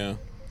here. Yeah.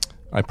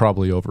 I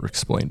probably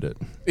over-explained it.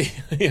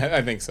 Yeah,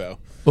 I think so.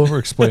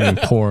 Over-explaining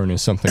porn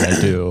is something I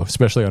do,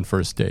 especially on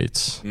first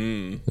dates.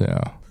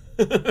 Yeah.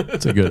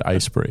 It's a good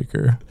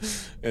icebreaker.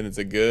 And it's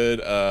a good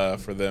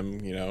for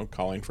them, you know,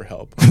 calling for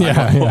help.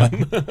 Yeah.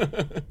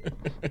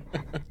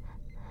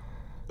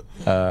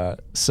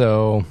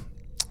 So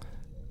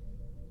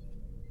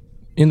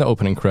in the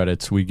opening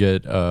credits, we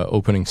get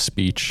opening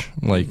speech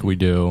like we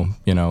do,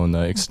 you know, in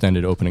the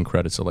extended opening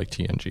credits of like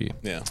TNG.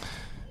 Yeah.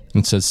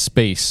 And it says,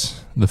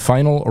 Space, the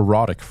final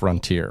erotic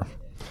frontier.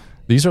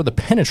 These are the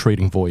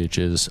penetrating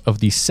voyages of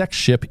the sex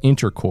ship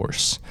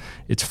Intercourse.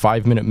 Its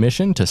 5-minute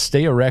mission to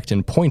stay erect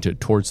and pointed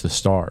towards the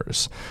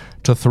stars,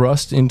 to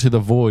thrust into the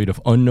void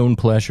of unknown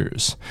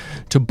pleasures,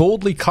 to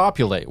boldly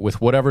copulate with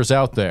whatever's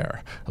out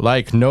there,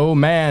 like no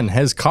man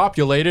has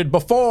copulated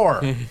before.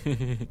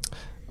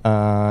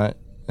 And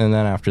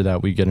then after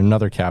that, we get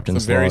another captain's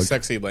It's a very log.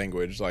 sexy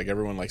language. Like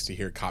everyone likes to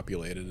hear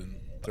copulated.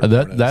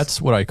 And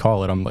that's what I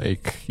call it. I'm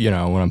like, you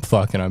know, when I'm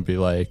fucking, I'd be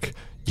like,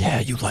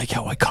 yeah, you like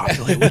how I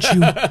copulate with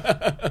you?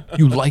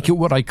 You like it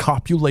when I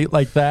copulate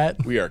like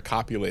that? We are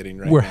copulating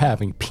right We're now.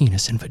 having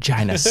penis and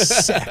vagina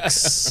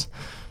sex.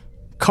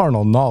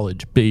 Carnal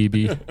knowledge,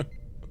 baby.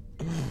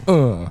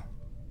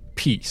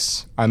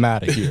 Peace. I'm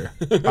out of here.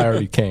 I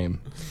already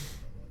came.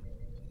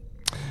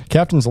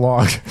 Captain's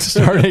log,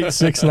 Stardate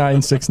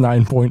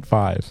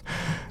 6969.5.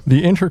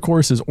 The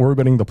Intercourse is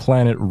orbiting the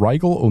planet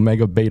Rigel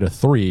Omega Beta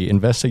 3,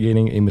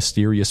 investigating a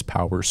mysterious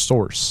power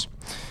source.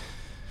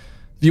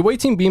 The away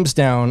team beams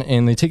down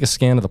and they take a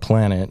scan of the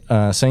planet,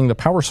 saying the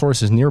power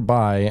source is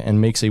nearby, and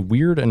makes a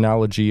weird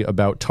analogy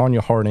about Tanya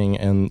Harding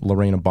and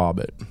Lorena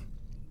Bobbitt.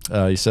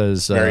 He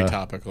says... Very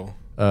topical.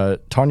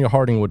 Tanya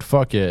Harding would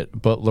fuck it,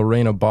 but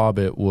Lorena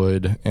Bobbitt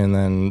would, and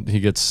then he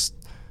gets...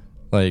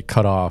 like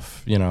cut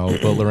off, you know,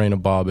 but Lorena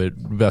Bobbitt,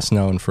 best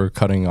known for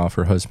cutting off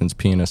her husband's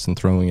penis and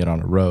throwing it on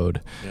a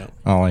road. Yeah.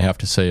 All I have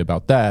to say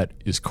about that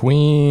is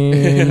Queen.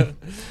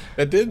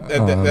 that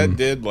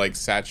did like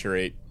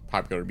saturate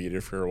popular media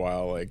for a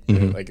while. Like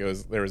like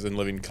there was in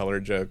Living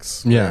Color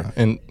jokes. Yeah,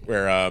 and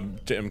where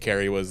Jim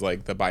Carrey was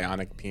like the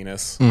bionic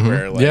penis.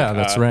 Where like, yeah,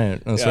 that's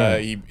right. That's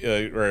right. He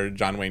or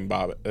John Wayne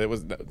Bobbitt. It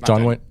was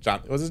not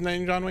John. Was his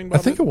name John Wayne Bobbitt? I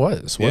think it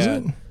was. Was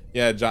it?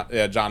 Yeah,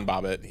 John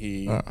Bobbitt.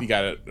 He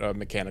got a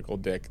mechanical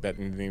dick that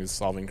he was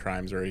solving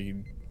crimes, or he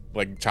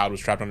like child was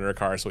trapped under a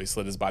car, so he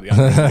slid his body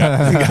under,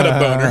 and got a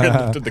boner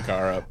and lifted the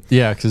car up.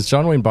 Yeah, because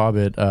John Wayne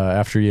Bobbitt,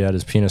 after he had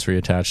his penis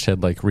reattached,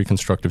 had like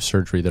reconstructive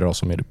surgery that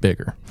also made it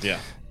bigger. Yeah.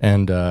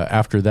 And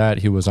after that,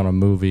 he was on a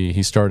movie.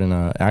 He starred in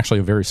actually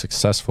a very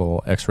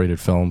successful X-rated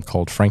film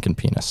called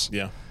Frankenpenis.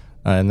 Yeah.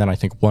 And then I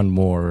think one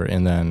more,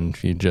 and then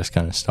he just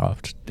kind of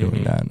stopped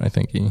doing that. I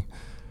think he.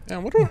 Yeah.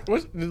 What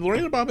did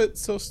Lorena Bobbitt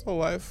still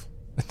alive?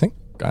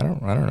 I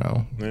don't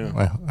know.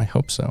 Yeah. I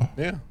hope so.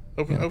 Yeah.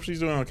 Hope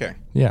she's doing okay.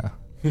 Yeah.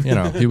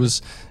 He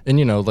was, and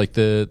like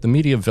the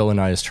media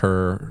villainized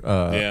her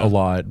a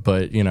lot,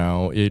 but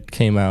it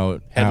came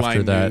out Headline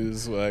after that.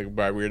 news, like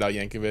by Weird Al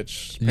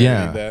Yankovic.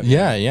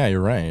 Yeah,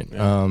 you're right.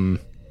 Yeah.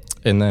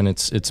 And then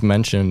it's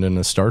mentioned in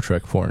the Star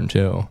Trek porn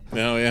too.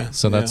 Oh yeah.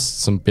 So that's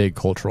some big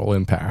cultural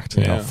impact,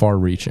 Yeah.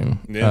 far-reaching.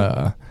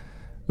 Yeah.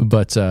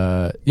 But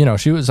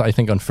she was, I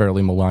think,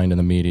 unfairly maligned in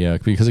the media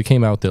because it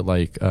came out that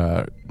like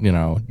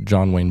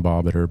John Wayne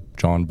Bobbitt or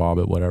John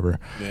Bobbitt, whatever.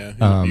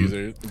 Yeah, he was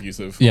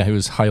abusive. Yeah, he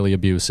was highly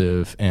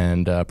abusive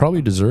and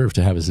probably deserved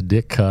to have his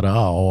dick cut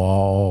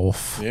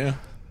off. Yeah.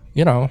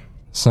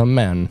 Some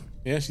men.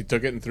 Yeah, she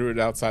took it and threw it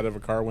outside of a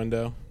car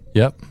window.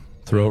 Yep.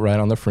 Throw it right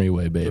on the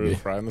freeway, baby. Threw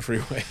it right on the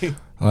freeway.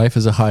 Life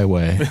is a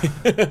highway.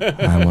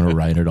 I want to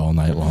ride it all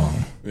night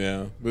long.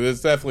 Yeah, but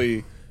it's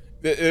definitely.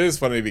 It is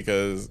funny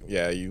because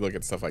you look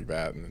at stuff like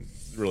that and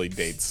it really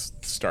dates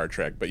Star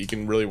Trek, but you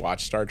can really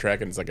watch Star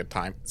Trek and it's like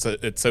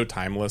it's so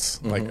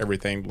timeless. Like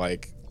everything,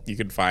 like you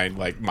could find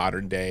like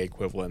modern day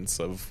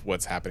equivalents of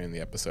what's happening in the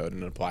episode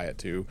and apply it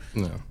to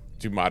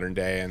modern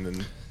day, and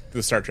then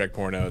the Star Trek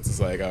porno, it's just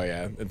like, oh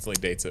yeah,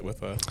 instantly dates it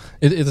with a.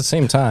 At the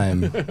same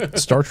time,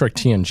 Star Trek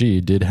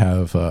TNG did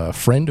have a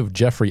friend of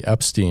Jeffrey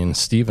Epstein,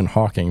 Stephen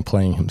Hawking,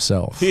 playing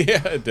himself.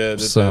 Yeah, it did.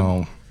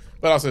 So.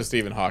 But also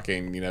Stephen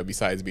Hawking,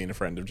 besides being a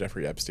friend of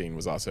Jeffrey Epstein,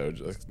 was also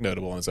just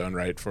notable in his own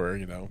right for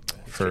a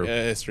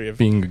history of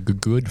being a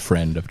good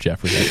friend of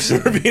Jeffrey Epstein.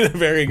 for being a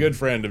very good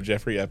friend of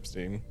Jeffrey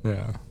Epstein.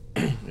 Yeah.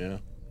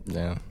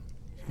 Yeah.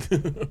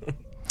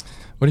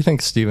 What do you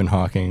think Stephen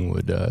Hawking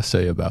would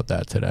say about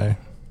that today?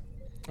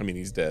 I mean,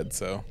 he's dead,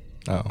 so.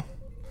 Oh.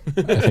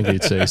 I think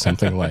he'd say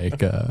something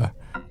like,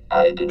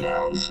 I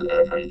denounce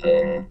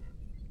everything.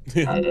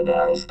 I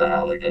denounce the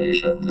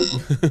allegations.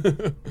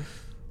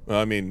 Well,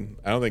 I mean,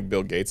 I don't think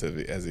Bill Gates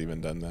has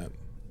even done that.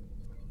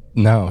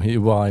 No,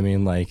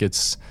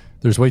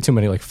 there's way too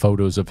many like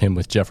photos of him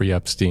with Jeffrey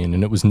Epstein,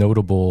 and it was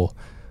notable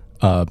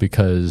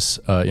because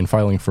in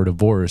filing for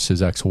divorce,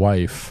 his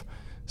ex-wife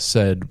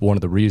said one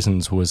of the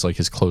reasons was like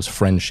his close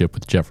friendship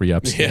with Jeffrey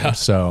Epstein. Yeah.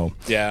 So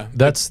yeah,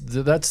 that's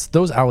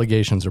those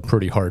allegations are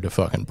pretty hard to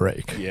fucking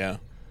break. Yeah.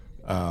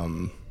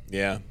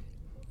 Yeah.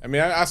 I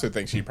mean, I also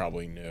think she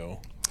probably knew.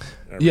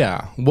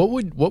 Yeah. What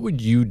would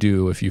you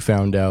do if you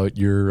found out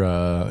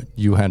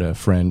you had a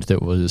friend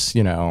that was,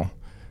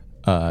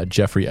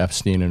 Jeffrey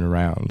Epstein and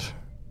around?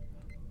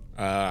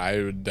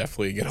 I would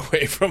definitely get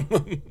away from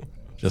them.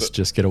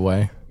 Just get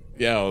away?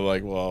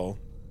 Yeah,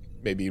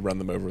 maybe run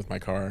them over with my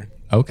car.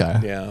 Okay.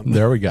 Yeah.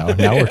 There we go.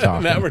 Now we're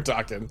talking. Now we're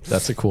talking.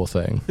 That's a cool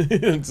thing.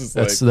 It's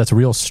just that's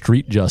real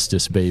street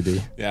justice,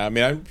 baby. Yeah, I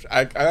mean,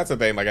 I that's the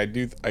thing. Like,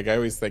 I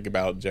always think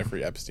about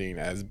Jeffrey Epstein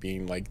as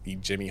being like the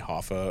Jimmy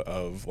Hoffa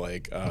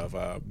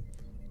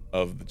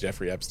of the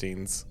Jeffrey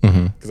Epsteins,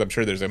 because I'm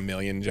sure there's a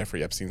million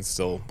Jeffrey Epsteins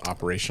still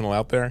operational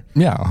out there.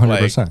 Yeah,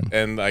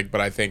 100%. But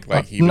I think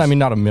like I mean,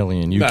 not a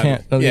million. You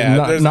can't.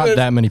 Yeah, not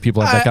that many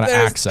people have that kind of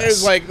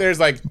access. There's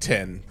like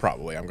 10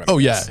 probably. I'm gonna. Oh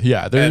guess.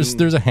 yeah.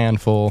 There's a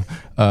handful.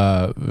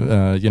 You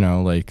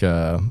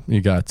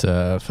got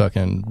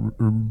fucking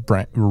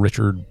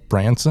Richard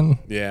Branson.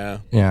 Yeah.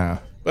 Yeah.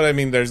 But I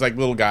mean, there's like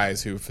little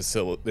guys who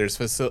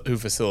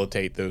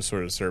facilitate those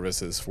sort of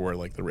services for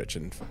like the rich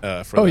and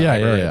for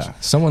rich.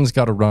 Someone's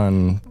got to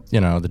run,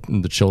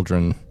 the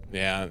children.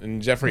 Yeah,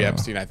 and Jeffrey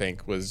Epstein, I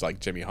think, was like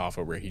Jimmy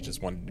Hoffa, where he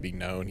just wanted to be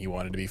known. He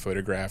wanted to be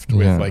photographed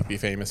with like the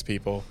famous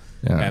people,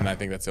 and I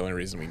think that's the only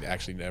reason we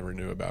actually never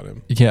knew about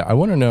him. Yeah, I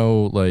want to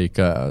know,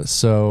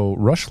 so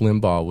Rush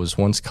Limbaugh was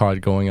once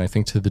caught going, I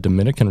think, to the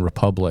Dominican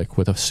Republic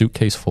with a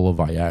suitcase full of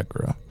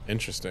Viagra.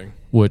 Interesting.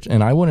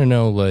 And I want to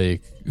know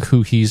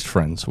who he's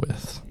friends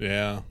with.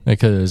 Yeah,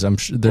 because I'm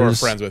sure there's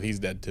friends with. He's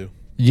dead too.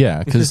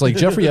 Yeah, because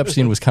Jeffrey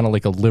Epstein was kind of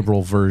like a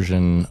liberal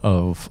version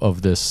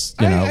of this.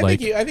 I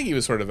think he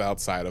was sort of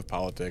outside of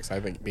politics.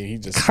 He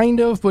just kind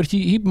of, but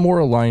he more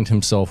aligned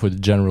himself with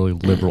generally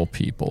liberal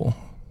people.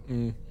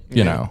 You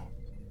know,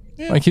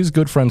 he's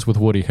good friends with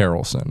Woody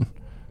Harrelson.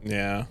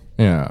 Yeah.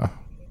 Yeah.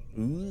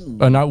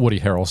 Not Woody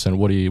Harrelson.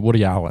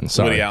 Woody Allen.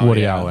 Sorry,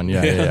 Woody Allen, Allen.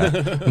 yeah.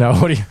 Yeah. No,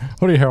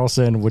 Woody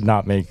Harrelson would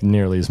not make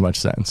nearly as much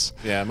sense.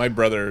 Yeah, my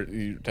brother,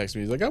 he texted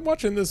me. He's like, "I'm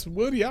watching this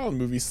Woody Allen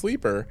movie,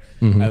 Sleeper,"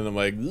 and I'm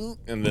like, "Ugh,"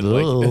 and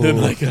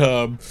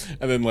then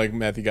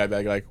Matthew got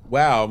back like,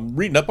 "Wow, I'm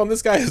reading up on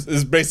this guy."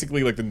 Is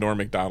basically like the Norm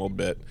Macdonald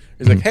bit.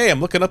 He's like, "Hey, I'm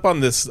looking up on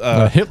this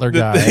Hitler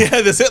guy.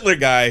 this Hitler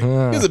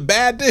guy. He's a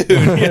bad dude."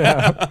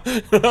 Yeah.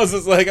 And I was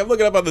just like, I'm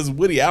looking up on this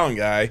Woody Allen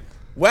guy.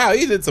 Wow,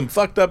 he did some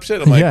fucked up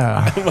shit. I'm like,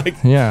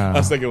 I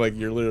was thinking like,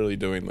 you're literally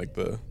doing like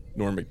the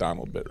Norm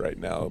Macdonald bit right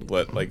now,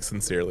 but like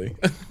sincerely.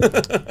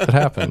 It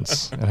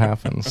happens. It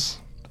happens.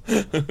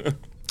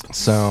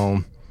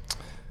 So,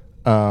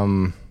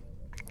 Captain's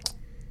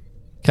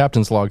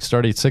log,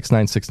 stardate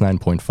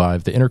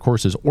 6969.5. The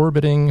intercourse is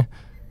orbiting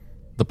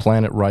the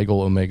planet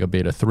Rigel Omega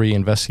Beta 3,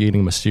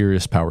 investigating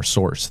mysterious power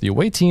source. The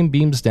away team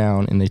beams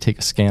down and they take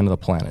a scan of the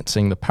planet,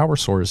 saying the power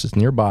source is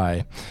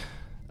nearby.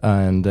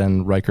 And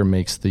then Riker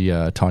makes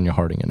the Tanya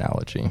Harding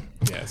analogy.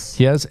 Yes.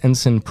 He has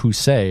Ensign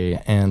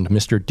Pusey and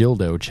Mr.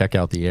 Dildo check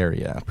out the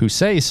area.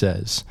 Pusey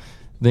says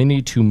they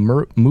need to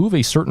move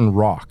a certain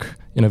rock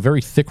in a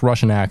very thick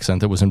Russian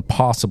accent that was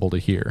impossible to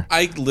hear.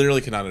 I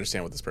literally could not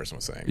understand what this person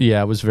was saying.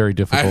 Yeah, it was very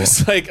difficult. I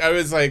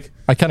was like,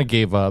 I kind of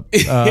gave up,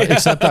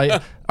 except I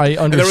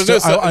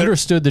understood. I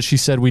understood that she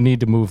said we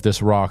need to move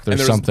this rock.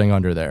 There's something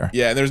under there.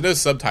 Yeah, and there's no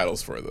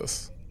subtitles for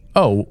this.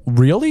 Oh,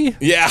 really?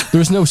 Yeah.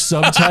 There's no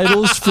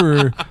subtitles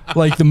for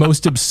like the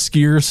most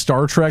obscure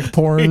Star Trek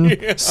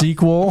porn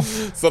sequel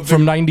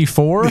from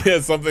 '94.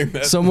 Yeah, something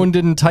that someone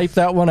didn't type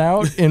that one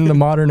out in the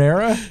modern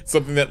era.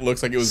 Something that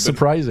looks like it was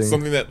surprising.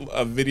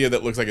 A video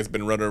that looks like it's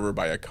been run over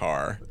by a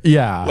car.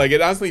 Yeah. Like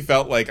it honestly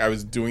felt like I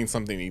was doing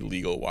something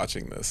illegal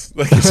watching this.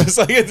 Like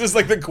it's just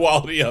like the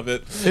quality of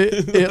it.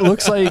 It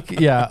looks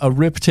like a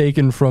rip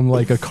taken from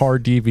like a car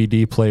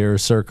DVD player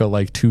circa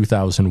like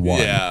 2001.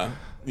 Yeah.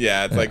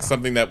 Yeah, it's like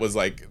something that was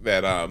like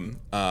that.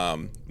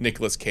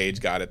 Nicolas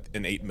Cage got it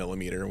in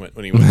 8mm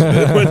when he went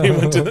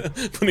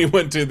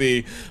to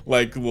the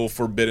like little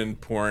forbidden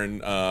porn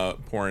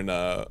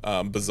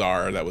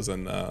bazaar that was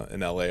in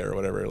LA or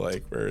whatever.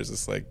 Like where is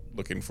this like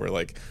looking for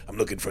like I'm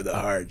looking for the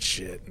hard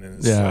shit and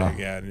it's like,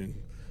 and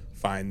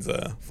finds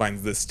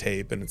this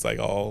tape and it's like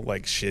all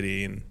like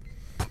shitty and.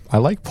 I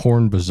like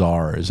Porn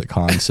Bazaar as a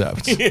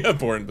concept. Yeah,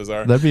 Porn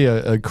Bazaar. That'd be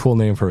a cool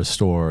name for a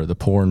store, the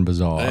Porn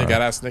Bazaar. I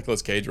gotta ask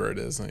Nicolas Cage where it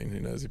is. I mean, who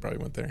knows? He probably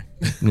went there.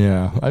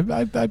 Yeah, I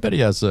bet he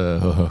has a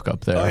hook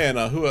up there. Oh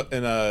yeah,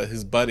 and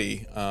his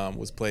buddy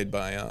was played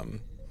by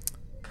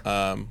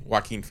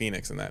Joaquin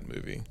Phoenix in that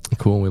movie.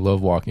 Cool, we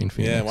love Joaquin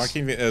Phoenix.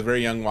 Yeah, a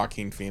very young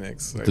Joaquin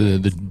Phoenix.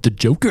 The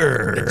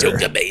Joker. The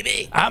Joker,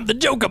 baby. I'm the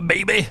Joker,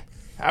 baby.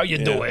 How you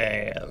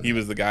doing? He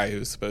was the guy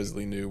who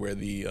supposedly knew where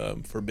the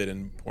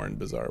forbidden porn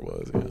bazaar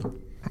was.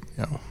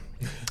 Yeah.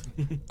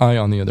 I,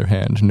 on the other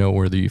hand, know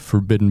where the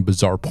forbidden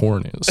bazaar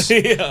porn is.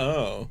 Yeah.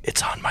 Oh.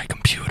 It's on my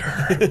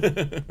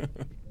computer.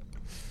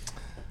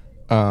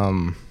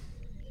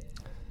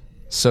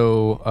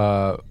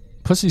 So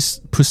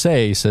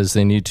Pusey says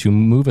they need to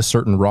move a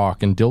certain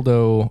rock, and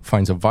Dildo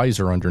finds a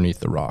visor underneath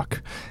the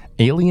rock.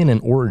 Alien in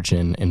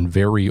origin and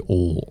very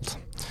old.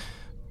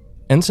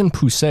 Ensign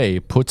Pusey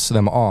puts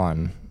them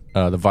on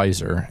the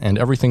visor, and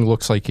everything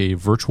looks like a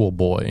virtual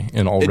boy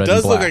in all red and black. It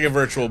does look like a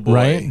virtual boy.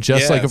 Right?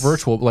 Just like a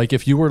virtual... Like,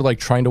 if you were, like,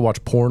 trying to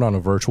watch porn on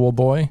a virtual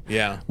boy...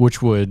 Yeah.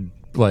 Which would,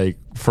 like,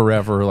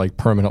 forever, like,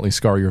 permanently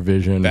scar your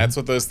vision. That's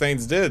what those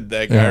things did.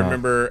 Like, I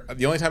remember...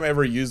 The only time I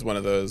ever used one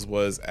of those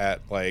was at,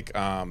 like...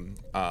 one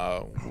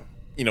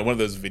of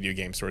those video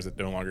game stores that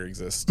no longer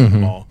exist in the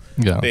mall.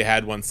 Yeah. They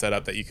had one set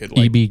up that you could,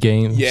 like... EB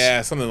Games?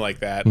 Yeah, something like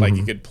that. Like,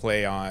 you could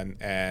play on,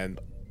 and...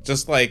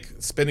 Just like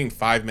spending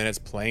 5 minutes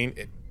playing,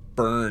 it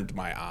burned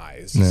my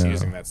eyes just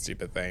using that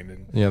stupid thing.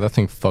 And yeah, that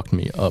thing fucked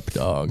me up,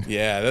 dog.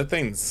 Yeah, that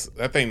thing.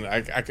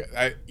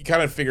 You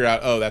kind of figure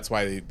out, oh, that's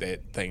why that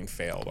thing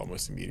failed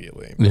almost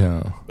immediately.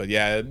 Yeah, but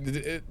yeah,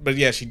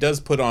 she does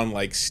put on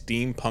like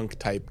steampunk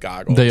type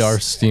goggles. They are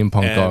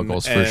steampunk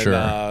goggles for sure.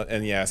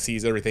 And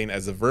sees everything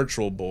as a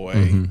virtual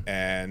boy,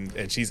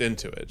 and she's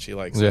into it. She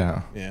likes it.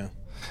 Yeah.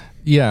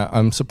 Yeah,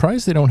 I'm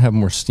surprised they don't have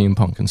more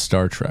steampunk in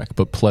Star Trek,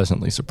 but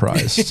pleasantly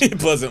surprised.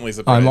 Pleasantly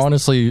surprised. I'm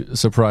honestly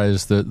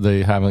surprised that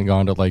they haven't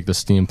gone to like the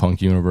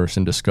steampunk universe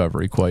in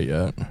Discovery quite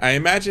yet. I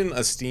imagine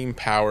a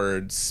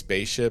steam-powered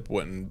spaceship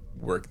wouldn't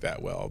work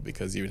that well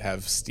because you would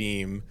have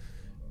steam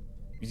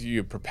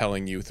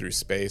propelling you through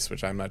space,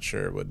 which I'm not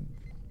sure would...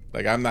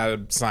 Like, I'm not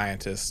a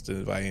scientist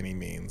by any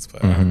means,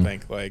 but I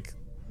think like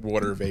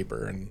water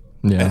vapor and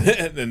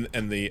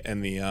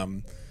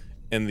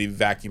and the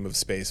vacuum of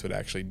space would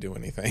actually do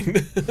anything.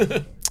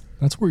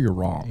 That's where you're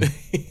wrong.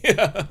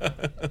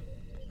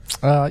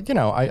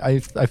 I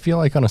feel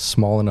like on a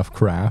small enough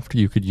craft,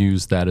 you could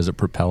use that as a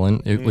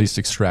propellant, at least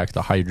extract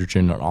the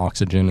hydrogen and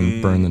oxygen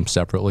and burn them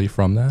separately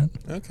from that.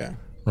 Okay.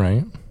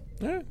 Right?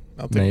 All right.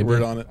 I'll take your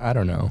word on it. I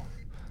don't know.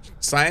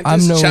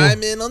 Scientists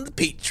chime in on the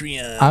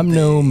Patreon. I'm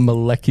no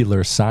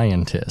molecular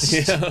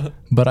scientist,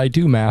 but I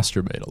do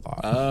masturbate a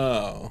lot.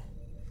 Oh.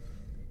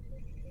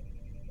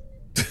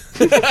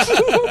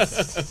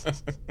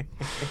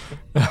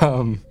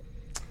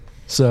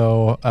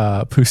 So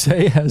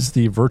Poussey has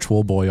the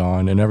Virtual Boy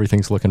on, and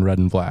everything's looking red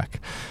and black.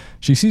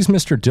 She sees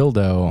Mr.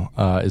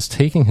 Dildo is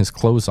taking his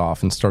clothes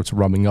off and starts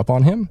rubbing up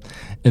on him,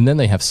 and then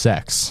they have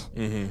sex.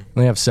 Mm-hmm.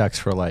 They have sex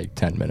for like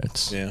 10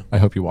 minutes. Yeah. I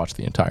hope you watch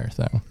the entire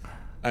thing.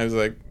 I was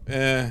like,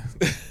 I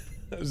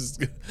was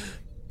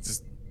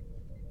just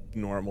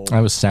normal.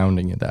 I was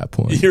sounding at that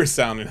point. You were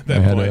sounding at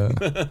that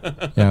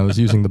point. I was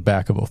using the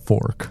back of a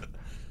fork,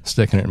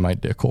 sticking it in my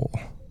dick hole.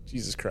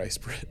 Jesus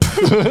Christ, Britt.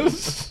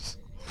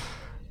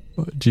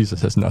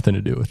 Jesus has nothing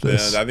to do with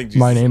this. Yeah, I think Jesus,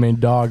 my name ain't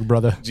Dog,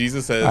 brother.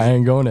 Jesus has. I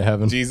ain't going to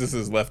heaven. Jesus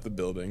has left the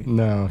building.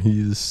 No,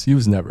 he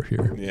was never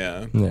here.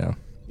 Yeah. Yeah.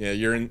 Yeah,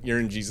 you're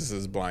in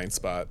Jesus's blind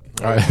spot.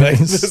 Right.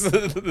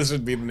 This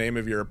would be the name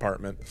of your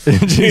apartment.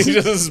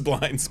 Jesus's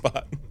blind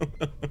spot.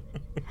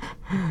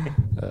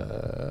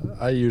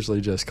 I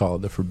usually just call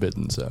it the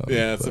Forbidden Zone.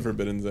 Yeah, it's the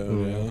Forbidden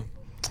Zone. Yeah.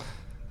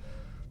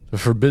 The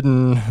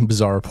Forbidden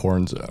Bizarre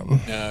Porn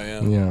Zone.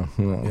 Yeah.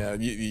 Yeah.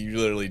 You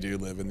literally do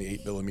live in the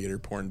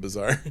 8mm porn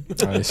bazaar.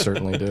 I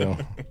certainly do.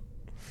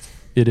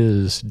 It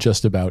is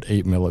just about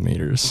 8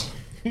 millimeters.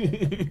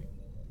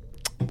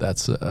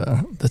 That's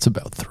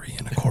about 3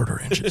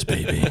 1/4 inches,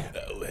 baby.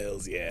 Oh,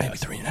 hells yeah. Maybe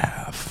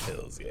 3.5.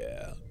 Hells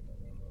yeah.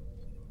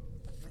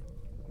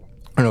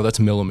 Oh no, that's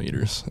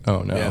millimeters.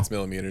 Oh no. Yeah, it's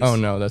millimeters. Oh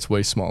no, that's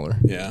way smaller.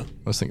 Yeah. I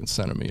was thinking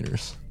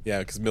centimeters. Yeah,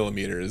 because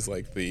millimeter is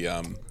like the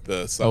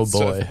Oh,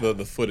 boy.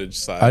 the footage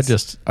size.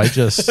 I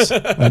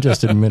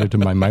just admitted to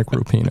my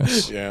micro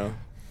penis. Yeah.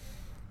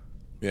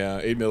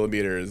 Yeah,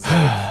 8mm is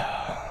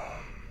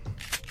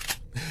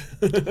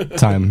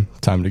Time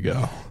to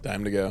go.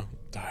 time to go.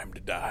 Time to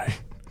die.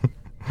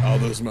 All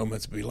those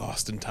moments will be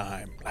lost in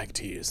time, like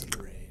tears in the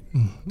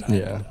rain. Time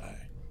Yeah. to die.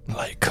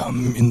 Like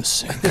come in the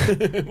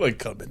sink. Like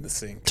come in the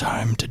sink.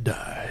 Time to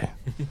die.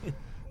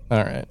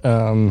 All right.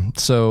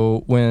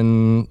 So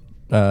when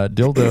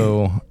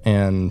Dildo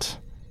and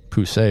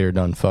Poussey are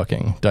done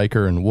fucking,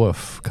 Diker and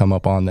Woof come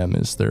up on them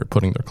as they're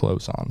putting their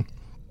clothes on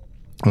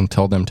and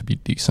tell them to be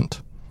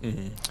decent.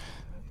 Mm-hmm.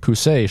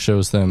 Poussey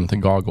shows them the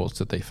goggles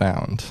that they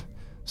found.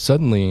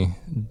 Suddenly,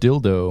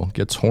 Dildo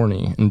gets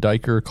horny and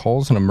Diker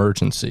calls an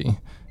emergency,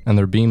 and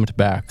they're beamed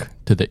back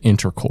to the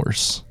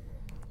intercourse.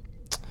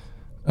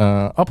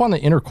 Up on the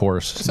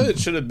intercourse... So it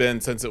should have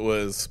been, since it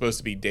was supposed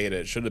to be Data,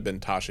 it should have been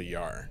Tasha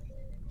Yar.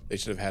 They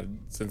should have had,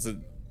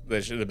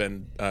 they should have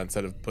been,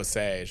 instead of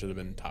Poussey, it should have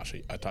been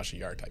a Tasha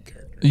Yar type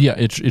character. Yeah,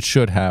 it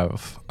should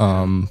have,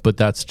 but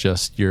that's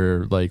just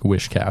your, like,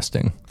 wish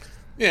casting.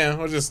 Yeah,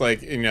 I was just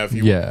like, if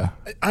you... Yeah.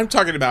 I'm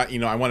talking about,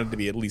 I wanted to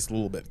be at least a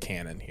little bit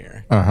canon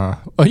here. Uh-huh.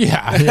 Oh,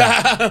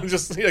 yeah. I'm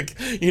just like,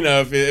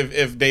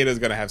 if Data's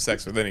going to have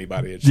sex with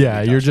anybody, it should be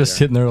you're just Tasha Yar.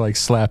 sitting there, like,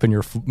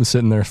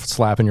 sitting there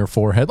slapping your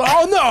forehead. Like,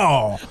 oh,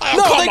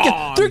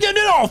 no! They're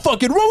getting it all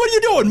fucking... What are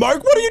you doing,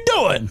 Mark? What are you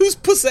doing? Who's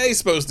Poussey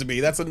supposed to be?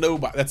 That's a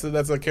nobody.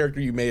 That's a character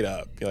you made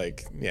up.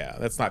 Like, yeah,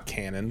 that's not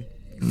canon.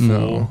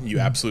 No. You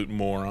absolute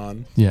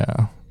moron.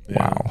 Yeah.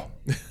 Wow.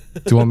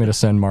 Do you want me to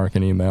send Mark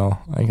an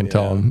email? I can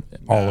tell him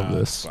all of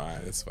this.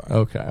 It's fine.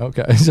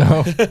 Okay. So,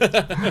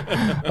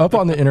 up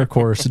on the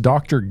intercourse,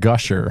 Dr.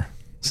 Gusher.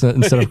 So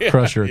instead of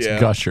Crusher, it's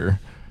Gusher.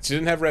 She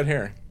didn't have red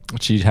hair.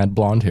 She had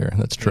blonde hair.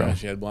 That's true. Yeah,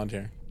 she had blonde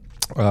hair.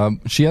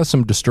 She has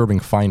some disturbing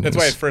findings. That's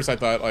why at first I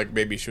thought like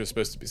maybe she was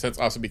supposed to be. Since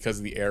also because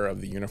of the era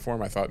of the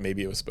uniform, I thought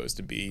maybe it was supposed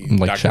to be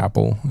like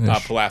Chapel.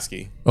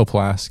 Pulaski. Oh,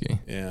 Pulaski.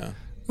 Yeah.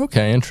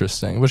 Okay,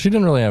 interesting. But she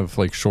didn't really have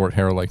like short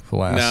hair like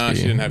Pulaski. No,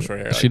 she didn't have short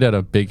hair. She'd had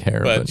a big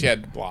hair, but she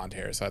had blonde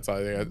hair. So that's all.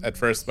 At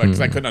first,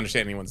 because I couldn't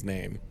understand anyone's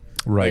name.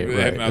 Right.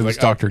 It was like,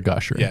 Dr.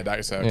 Gusher. Yeah,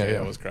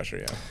 it was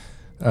Crusher.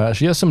 Yeah.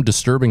 She has some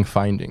disturbing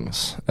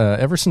findings.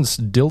 Ever since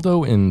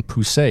Dildo and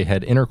Poussey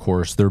had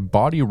intercourse, their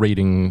body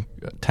rating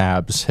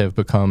tabs have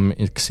become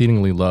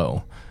exceedingly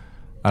low.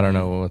 I don't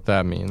know what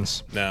that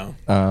means. No.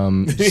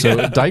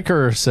 So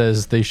Diker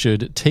says they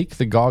should take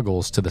the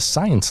goggles to the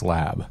science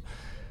lab.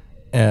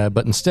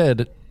 But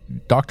instead,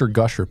 Dr.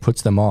 Gusher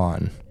puts them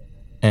on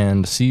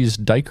and sees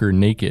Diker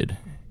naked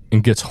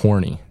and gets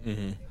horny.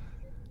 Mm-hmm.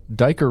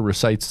 Diker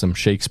recites some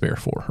Shakespeare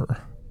for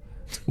her,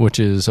 which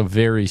is a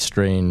very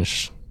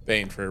strange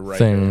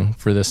thing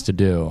for this to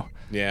do.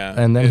 Yeah.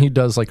 And then he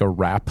does like a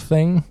rap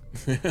thing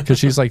because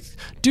she's like,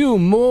 do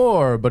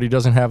more, but he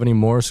doesn't have any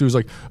more. So he's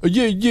like,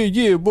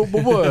 yeah,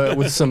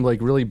 with some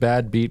like really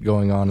bad beat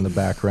going on in the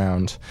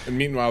background. And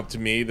meanwhile, to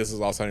me, this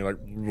is all sounding like...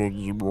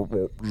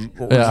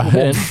 Yeah.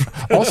 And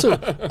also,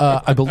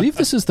 I believe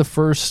this is the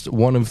first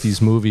one of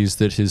these movies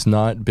that has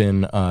not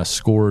been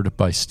scored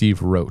by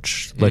Steve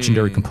Roach,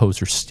 legendary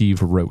composer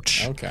Steve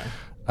Roach. Okay.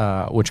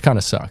 Which kind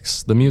of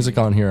sucks. The music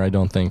on here, I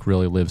don't think,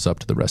 really lives up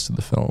to the rest of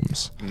the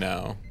films.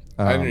 No.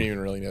 I didn't even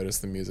really notice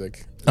the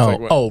music.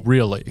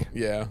 Really?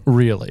 Yeah.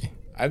 Really?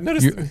 I've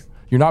noticed...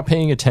 You're not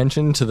paying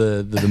attention to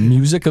the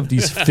music of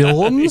these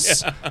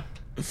films? Yeah.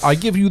 I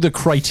give you the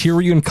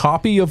Criterion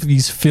copy of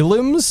these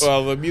films?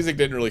 Well, the music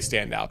didn't really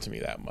stand out to me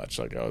that much.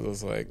 Like, I was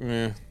just like,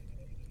 meh.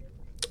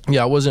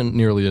 Yeah, it wasn't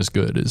nearly as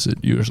good as it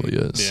usually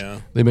is.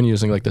 Yeah. They've been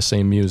using, like, the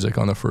same music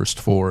on the first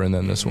four, and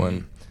then this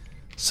one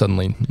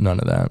Suddenly, none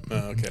of that. Oh,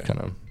 okay. Kind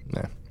of,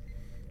 yeah.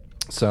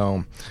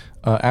 So,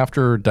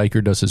 after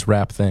Diker does his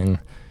rap thing,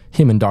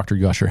 him and Dr.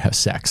 Gusher have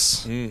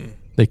sex.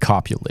 They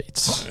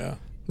copulate. Yeah.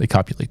 They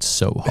copulate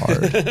so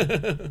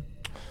hard.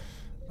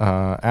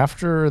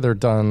 After they're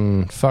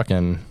done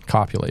fucking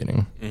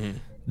copulating,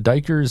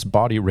 Diker's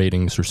body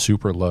ratings are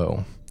super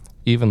low,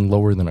 even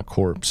lower than a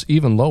corpse,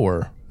 even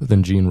lower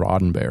than Gene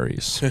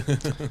Roddenberry's.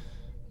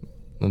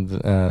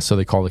 So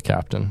they call the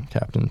captain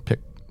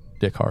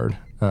Dickhard.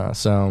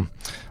 So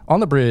on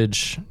the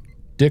bridge,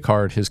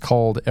 Dickhard has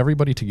called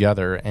everybody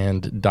together,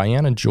 and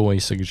Diana Joy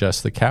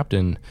suggests the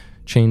captain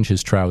change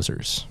his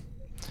trousers.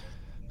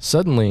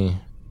 Suddenly,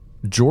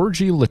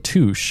 Georgie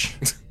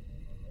Latouche,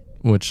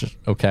 which,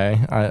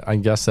 okay, I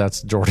guess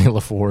that's Geordie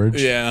LaForge.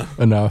 Yeah.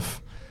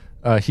 Enough.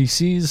 He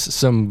sees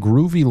some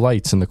groovy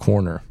lights in the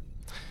corner.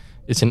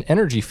 It's an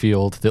energy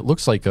field that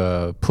looks like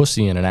a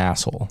pussy and an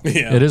asshole.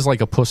 Yeah. It is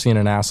like a pussy and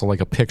an asshole, like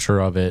a picture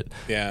of it.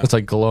 Yeah. It's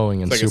like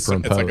glowing and It's like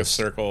superimposed. it's like a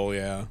circle,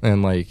 yeah.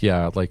 And like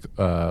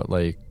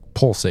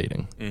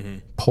pulsating.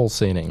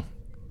 Pulsating.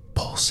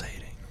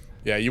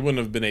 Yeah, you wouldn't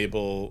have been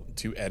able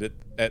to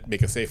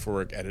make a safe for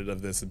work edit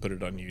of this and put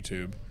it on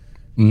YouTube.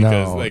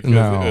 No, It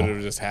no. would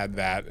have just had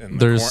that. In the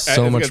There's corner.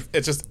 so much.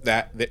 It's just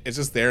that. It's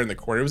just there in the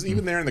corner. It was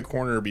even there in the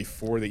corner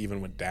before they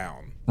even went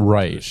down.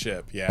 Right. The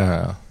ship.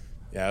 Yeah.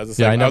 Yeah. I was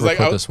just I like, never was like,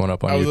 put I- this one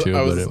up on I was- YouTube,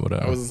 I was, but it would.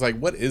 I was just like,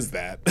 what is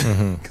that?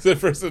 Because at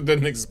first it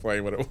didn't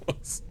explain what it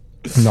was.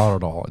 Not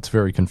at all. It's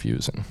very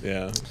confusing.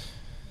 Yeah.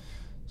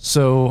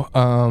 So,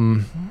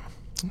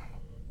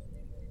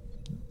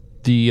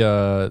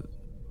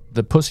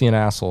 the pussy and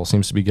asshole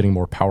seems to be getting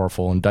more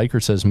powerful, and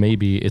Diker says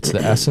maybe it's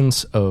the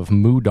essence of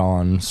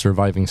Mudon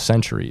surviving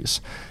centuries,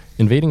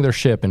 invading their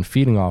ship and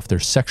feeding off their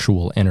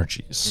sexual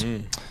energies.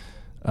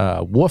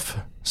 Wolf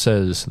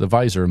says the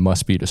visor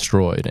must be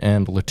destroyed,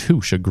 and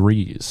Latouche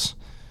agrees.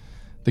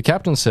 The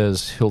captain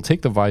says he'll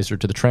take the visor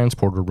to the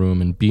transporter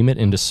room and beam it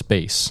into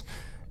space.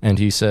 And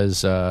he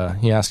says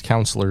he asked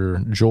Counselor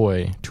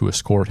Joy to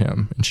escort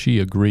him, and she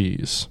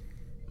agrees.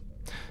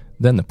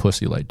 Then the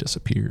pussy light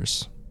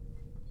disappears.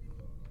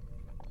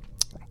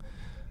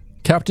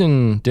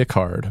 Captain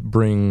Dickhard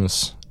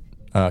brings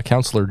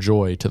Counselor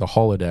Joy to the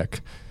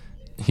holodeck.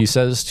 He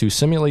says to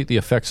simulate the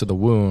effects of the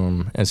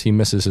womb as he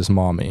misses his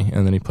mommy,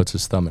 and then he puts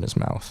his thumb in his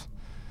mouth.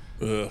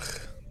 Ugh.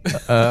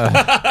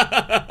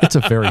 It's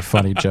a very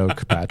funny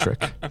joke,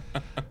 Patrick.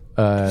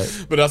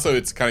 But also,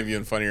 it's kind of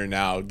even funnier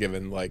now,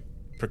 given like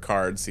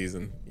Picard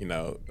season. You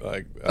know,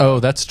 like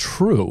Oh, that's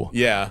true.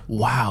 yeah,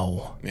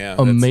 Wow. yeah,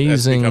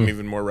 Amazing. That's become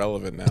even more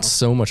relevant now.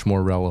 So much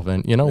more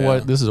relevant. You know Yeah.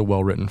 what? This is a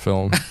well-written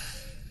film.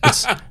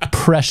 It's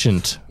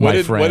prescient,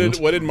 my friend.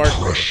 What did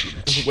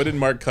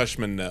Mark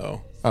Cushman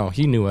know? Oh,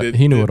 he knew it.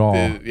 He knew it all.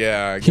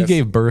 Yeah, I He guess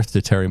gave birth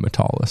to Terry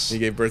Metalis. he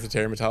gave birth to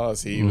Terry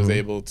Metalis. He was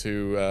able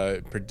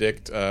to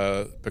predict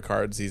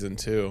Picard season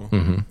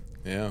 2.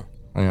 Yeah.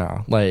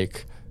 Yeah,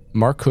 like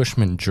Mark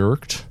Cushman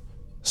jerked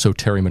so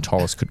Terry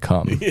Metalis could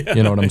come.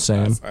 You know what I'm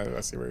saying?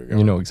 I see where you're going.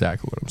 You know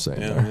exactly what I'm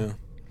saying Yeah, there.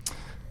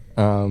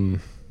 yeah.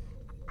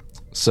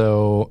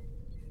 So,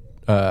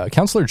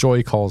 Counselor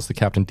Joy calls the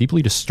captain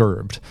deeply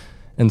disturbed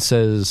and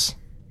says,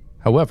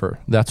 however,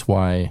 that's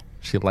why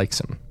she likes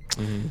him.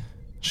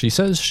 She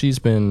says she's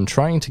been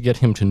trying to get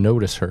him to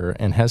notice her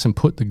and has him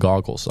put the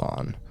goggles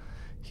on.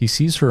 He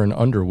sees her in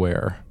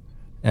underwear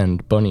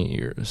and bunny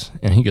ears,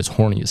 and he gets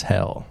horny as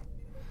hell.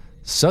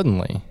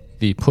 Suddenly,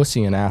 the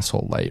pussy and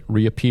asshole light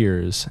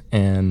reappears,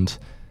 and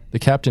the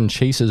captain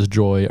chases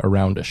Joy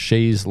around a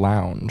chaise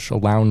lounge, a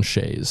lounge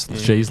chaise,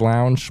 chaise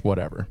lounge,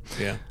 whatever.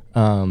 Yeah.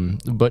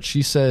 But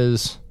she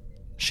says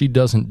she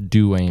doesn't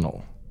do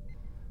anal,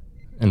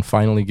 and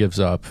finally gives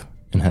up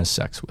and has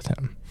sex with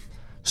him.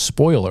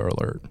 Spoiler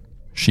alert,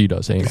 she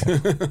does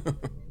anal.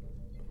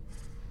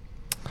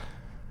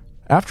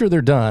 After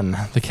they're done,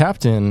 the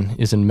captain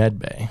is in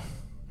medbay.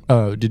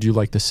 Oh, did you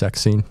like the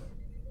sex scene?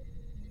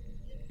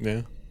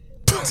 Yeah.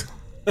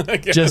 I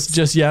guess.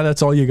 Just yeah,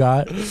 that's all you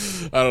got? I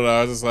don't know.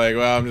 I was just like,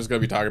 well, I'm just going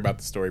to be talking about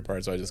the story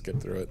part, so I just get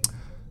through it.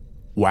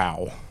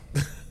 Wow.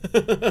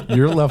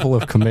 Your level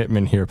of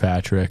commitment here,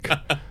 Patrick.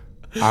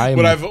 I'm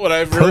Would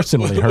I've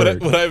personally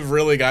hurt. Would I've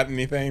really got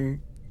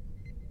anything?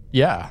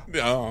 Yeah.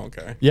 Oh,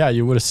 okay. Yeah,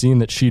 you would have seen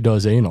that she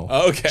does anal.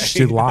 Okay.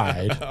 She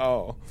lied.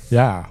 Oh,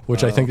 Yeah,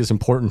 which I think is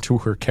important to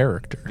her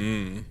character.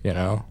 You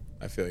know?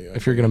 I feel you.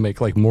 If you're going to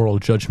make like moral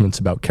judgments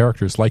about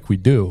characters like we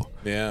do,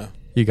 Yeah.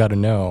 you got to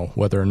know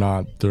whether or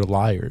not they're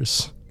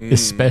liars,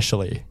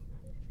 especially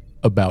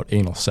about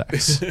anal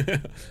sex.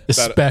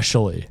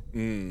 Especially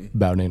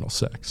about anal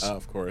sex.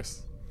 Of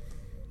course.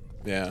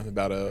 Yeah,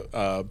 about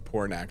a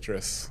porn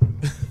actress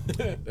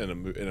in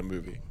a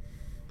movie.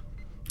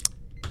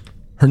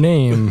 Her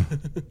name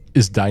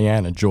is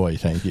Diana Joy,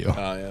 thank you.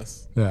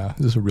 Yes, Yeah,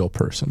 this is a real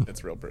person.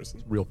 it's a real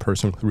person. Real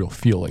person with real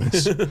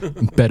feelings.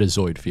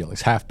 Betazoid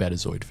feelings, half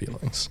betazoid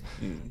feelings.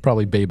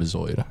 Probably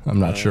babazoid. I'm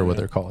not sure what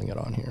they're calling it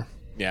on here.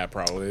 Yeah,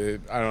 probably.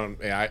 I don't.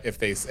 Yeah, if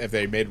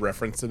they made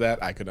reference to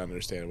that, I could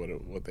understand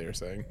what they were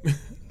saying.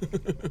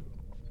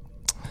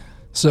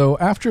 So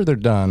after they're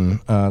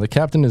done, the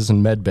captain is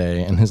in med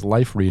bay, and his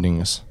life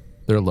readings,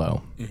 they're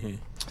low.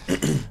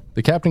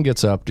 The captain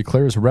gets up,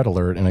 declares red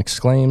alert, and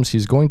exclaims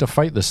he's going to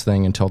fight this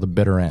thing until the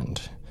bitter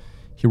end.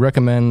 He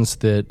recommends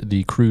that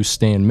the crew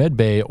stay in med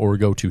bay or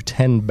go to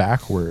 10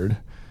 backward,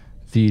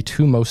 the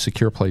two most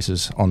secure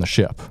places on the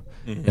ship.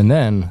 And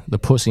then the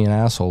pussy and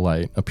asshole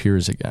light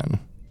appears again.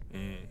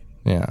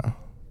 Yeah.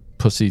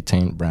 Pussy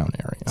taint brown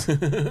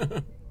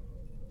area.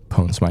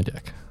 Pones my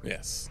dick.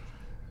 Yes.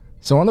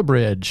 So on the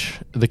bridge,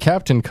 the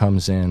captain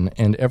comes in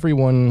and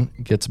everyone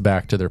gets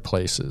back to their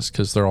places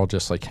because they're all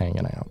just like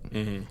hanging out.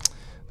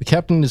 The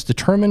captain is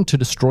determined to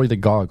destroy the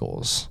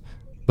goggles,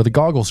 but the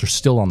goggles are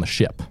still on the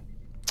ship.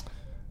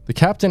 The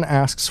captain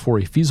asks for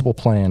a feasible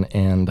plan,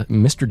 and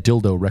Mr.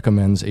 Dildo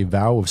recommends a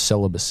vow of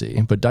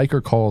celibacy, but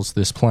Diker calls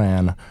this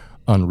plan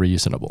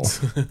unreasonable,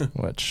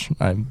 which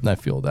I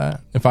feel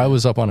that. If I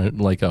was up on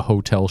a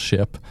hotel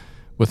ship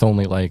with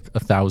only like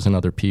 1,000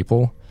 other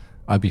people,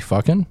 I'd be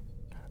fucking,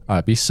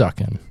 I'd be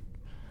sucking,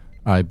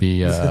 I'd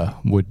be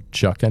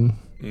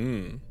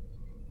woodchucking.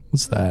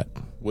 What's that?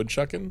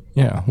 Woodchucking?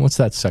 Yeah, what's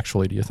that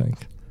sexually, do you think?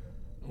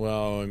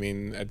 Well, I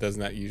mean, it does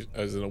not use,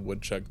 as in a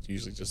woodchuck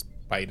usually just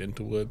bite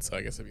into wood, so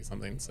I guess it'd be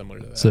something similar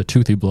to that. It's a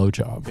toothy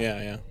blowjob.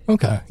 Yeah.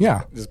 Okay,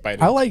 yeah. Just bite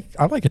it. I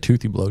like a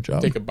toothy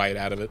blowjob. Take a bite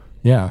out of it.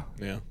 Yeah.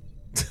 Yeah.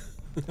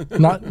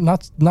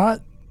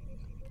 Not.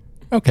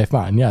 Okay,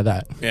 fine. Yeah,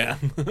 that. Yeah.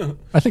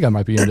 I think I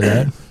might be into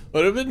that.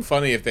 Well, it would have been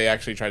funny if they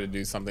actually tried to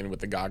do something with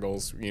the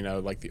goggles,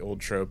 like the old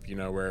trope,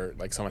 where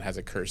like someone has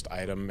a cursed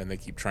item and they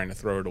keep trying to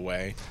throw it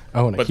away.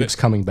 Oh, and it keeps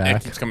coming back.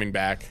 It keeps coming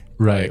back.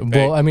 Right. Like,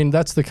 Well, I mean,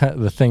 that's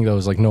the thing though,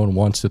 is like no one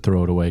wants to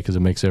throw it away because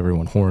it makes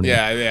everyone horny.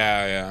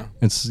 Yeah.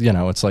 It's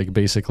it's like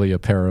basically a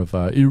pair of.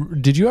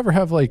 Did you ever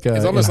have like?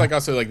 It's almost like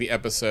also like the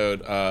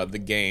episode, the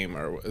game,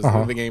 or is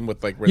it the game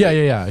with like? Where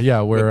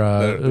Yeah. Where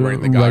wearing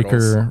the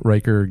goggles.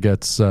 Riker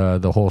gets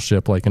the whole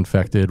ship like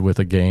infected with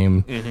a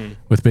game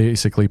with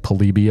basically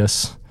Polybius.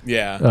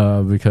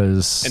 Yeah.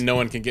 Because and no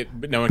one can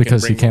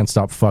because he can't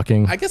stop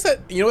fucking. I guess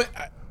that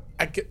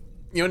I could.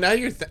 Now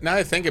now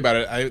I think about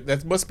it,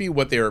 that must be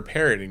what they were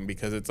parodying,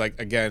 because it's like,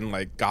 again,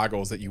 like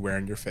goggles that you wear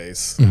on your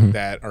face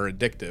that are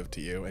addictive to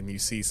you, and you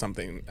see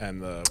something,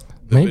 and the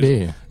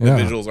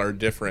visuals are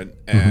different,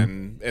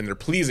 and they're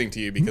pleasing to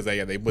you because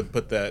they would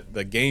put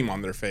the game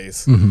on their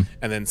face and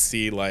then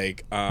see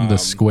like the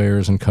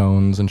squares and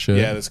cones and shit.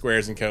 Yeah, the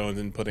squares and cones,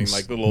 and putting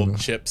like the little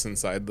chips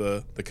inside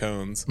the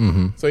cones.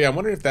 So yeah, I'm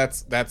wondering if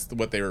that's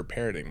what they were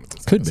parodying with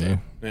this episode.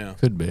 Yeah,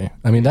 could be.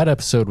 I mean, that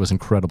episode was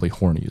incredibly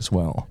horny as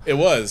well. It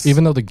was.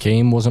 Even though the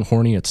game wasn't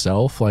horny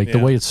itself, like the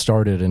way it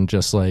started, and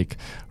just like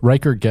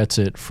Riker gets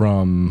it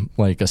from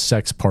like a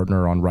sex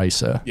partner on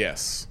Risa.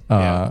 Yes.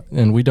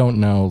 And we don't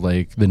know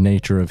like the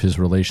nature of his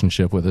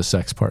relationship with a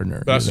sex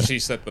partner. But also she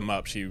set them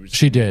up.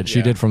 She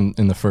did from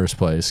in the first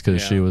place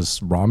because she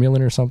was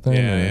Romulan or something.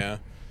 Yeah.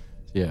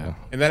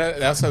 And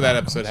then also that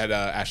episode had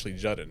Ashley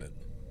Judd in it.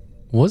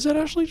 Was it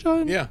Ashley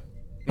Judd? Yeah.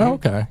 Oh,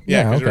 okay.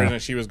 Yeah, because originally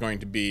she was going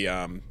to be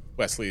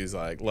Wesley's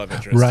like love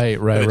interest. Right.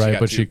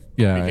 But she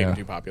became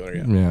too popular.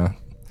 Yeah.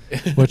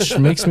 Which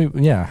makes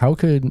me, how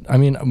could, I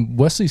mean,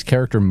 Wesley's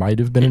character might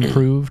have been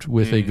improved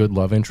with a good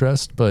love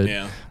interest, but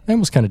I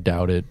almost kind of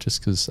doubt it just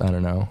because, I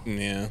don't know.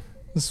 Yeah.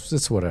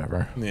 It's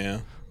whatever.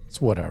 Yeah.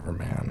 It's whatever,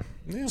 man.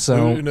 Yeah.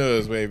 So who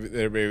knows? Maybe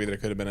there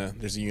could have been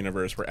there's a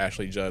universe where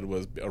Ashley Judd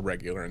was a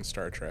regular in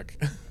Star Trek.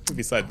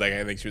 Besides, like,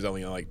 I think she was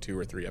only on like 2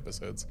 or 3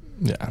 episodes.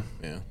 Yeah.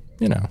 Yeah.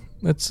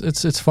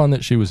 It's fun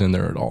that she was in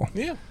there at all.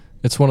 Yeah.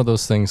 It's one of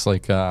those things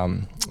like,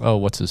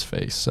 what's his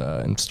face?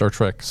 In Star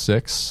Trek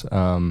 6,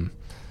 oh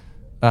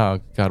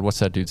God, what's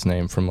that dude's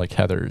name from like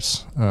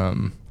Heathers?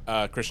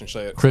 Christian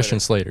Slater.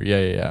 Slater.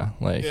 Yeah.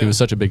 Like he was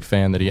such a big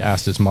fan that he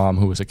asked his mom,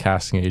 who was a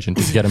casting agent,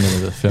 to get him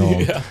into the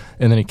film,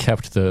 and then he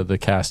kept the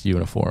cast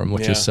uniform,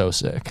 which is so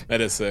sick.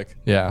 That is sick.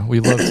 Yeah, we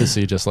love to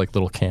see just like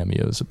little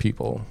cameos of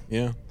people.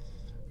 Yeah.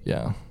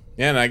 Yeah.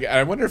 Yeah, and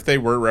I wonder if they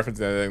were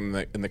referencing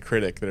that in the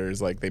critic.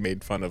 There's like they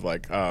made fun of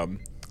like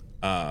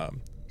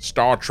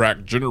Star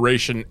Trek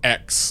Generation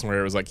X, where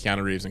it was like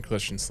Keanu Reeves and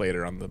Christian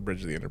Slater on the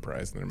bridge of the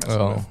Enterprise, and they're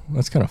messing with.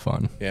 That's kind of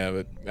fun. Yeah,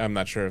 but I'm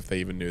not sure if they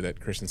even knew that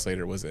Christian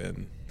Slater was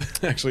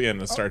actually in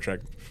the Star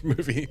Trek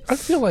movie. I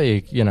feel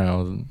like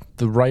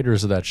the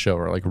writers of that show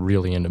are like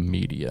really into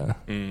media,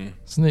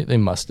 so they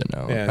must have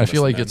known. Yeah, I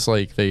feel like it's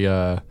like they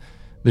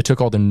took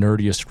all the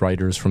nerdiest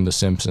writers from The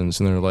Simpsons,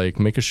 and they're like,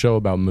 make a show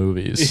about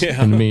movies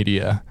and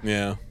media.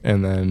 Yeah,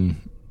 and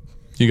then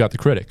you got the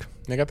critic.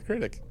 They got the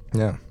critic.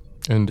 Yeah.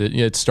 And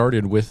it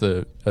started with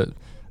a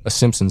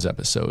Simpsons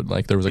episode.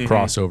 Like there was a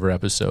crossover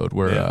episode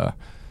where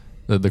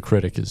the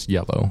critic is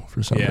yellow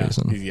for some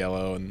reason. He's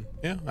yellow, and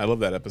I love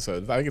that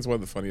episode. I think it's one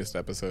of the funniest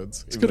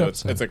episodes. It's a good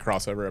episode. It's a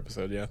crossover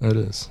episode. Yeah, it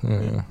is.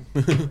 Yeah.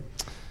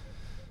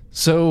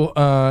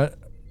 So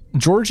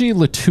Georgie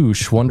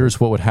Latouche wonders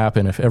what would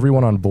happen if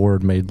everyone on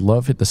board made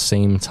love at the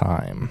same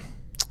time,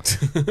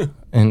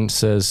 and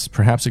says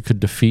perhaps it could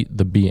defeat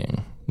the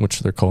being, which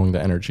they're calling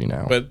the energy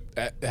now. But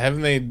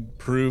haven't they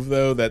proved,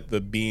 though, that the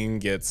being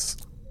gets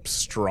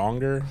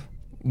stronger?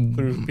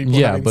 People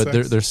Yeah, having but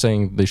sex? they're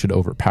saying they should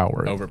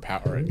overpower it.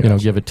 Overpower it. You know,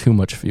 Gotcha. give it too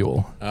much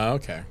fuel. Oh,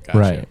 okay. Gotcha.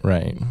 Right,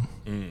 right.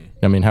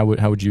 I mean, how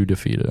would you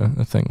defeat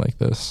a thing like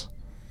this?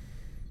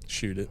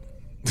 Shoot it.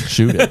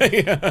 Shoot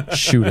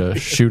it.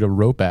 Shoot a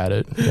rope at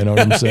it. You know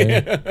what I'm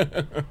saying?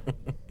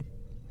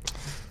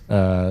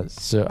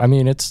 So I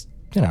mean, it's,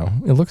 you know,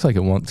 it looks like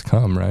it wants to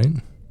come, right?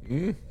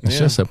 It's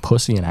just a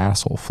pussy and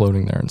asshole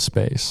floating there in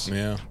space.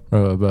 Yeah.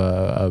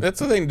 That's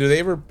the thing. Do they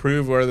ever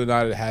prove whether or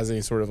not it has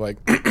any sort of like,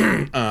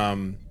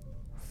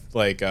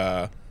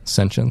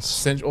 sentience.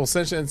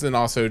 sentience, and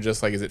also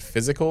just like, is it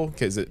physical?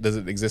 Does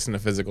it exist in a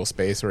physical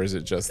space, or is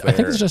it just? I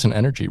think it's just an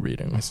energy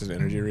reading. It's just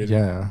energy reading.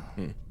 Yeah.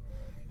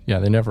 Yeah,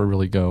 they never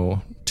really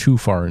go too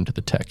far into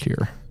the tech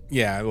here.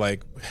 Yeah,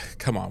 like,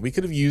 come on, we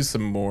could have used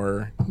some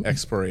more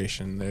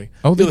exploration. They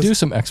do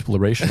some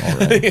exploration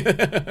already,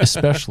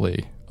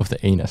 especially of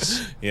the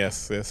anus.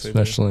 Yes, they do.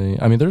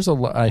 Especially, I mean, there's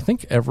I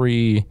think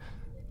every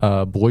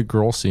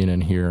boy-girl scene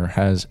in here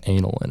has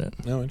anal in it.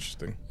 Oh,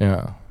 interesting.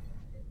 Yeah.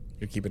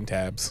 You're keeping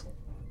tabs.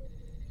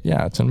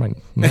 Yeah, it's in my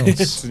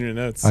notes. It's in your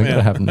notes. I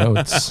gotta have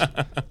notes,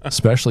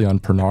 especially on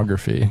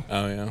pornography.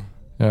 Oh yeah.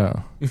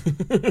 Yeah.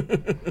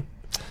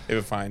 You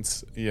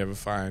have a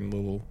fine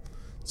little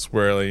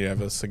swirly. You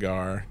have a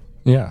cigar.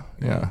 Yeah,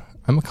 yeah.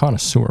 I'm a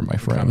connoisseur, my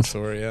friend.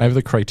 Connoisseur, yeah. I have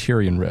the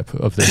Criterion rip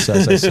of this,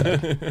 as I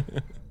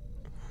said.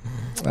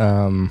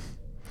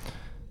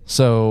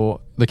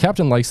 So the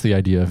captain likes the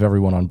idea of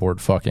everyone on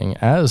board fucking,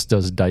 as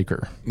does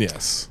Diker.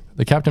 Yes.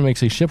 The captain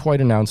makes a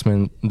ship-wide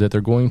announcement that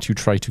they're going to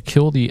try to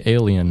kill the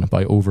alien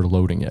by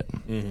overloading it.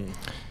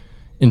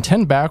 In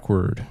 10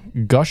 backward,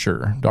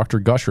 Gusher, Dr.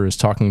 Gusher, is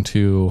talking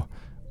to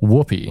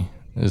Whoopi,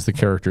 is the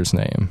character's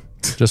name.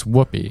 Just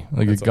Whoopi,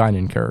 like a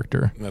Guinan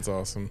character. That's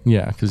awesome.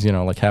 Yeah, because, you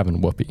know, like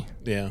having Whoopi.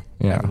 Yeah.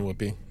 Yeah. Having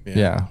Whoopi.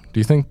 Yeah. Do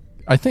you think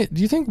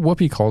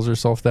Whoopi calls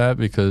herself that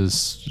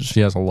because she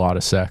has a lot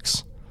of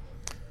sex?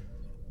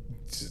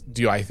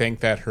 Do I think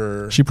that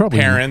her probably-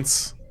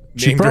 parents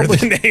she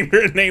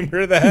named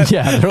her that?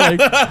 Yeah, they're like,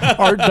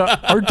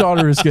 our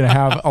daughter is going to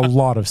have a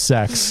lot of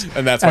sex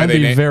And that's why they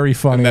be very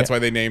funny And that's why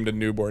they named a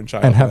newborn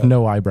child and have that.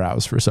 no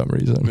eyebrows for some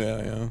reason.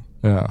 Yeah.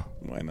 Yeah.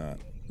 Why not?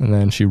 And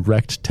then she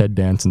wrecked Ted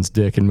Danson's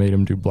dick and made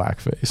him do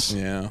blackface.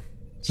 Yeah.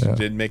 She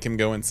did make him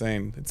go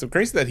insane. It's so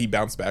crazy that he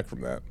bounced back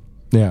from that.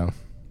 Yeah.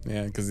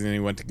 Yeah, because then he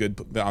went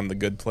to on The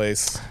Good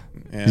Place.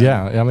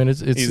 Yeah. I mean,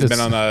 He's been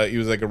on he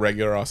was like a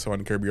regular also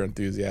on Curb Your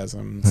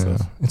Enthusiasm. And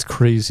stuff. It's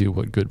crazy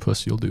what good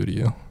pussy will do to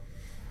you.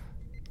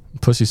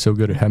 Pussy's so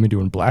good at having me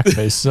doing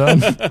blackface,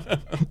 son.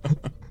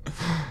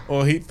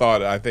 Well, he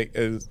thought I think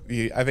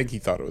he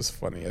thought it was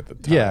funny at the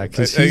time. Yeah,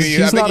 because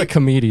he's not a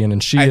comedian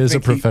and she is a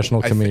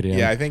professional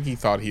comedian. I think he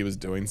thought he was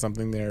doing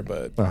something there,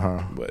 but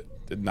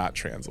did not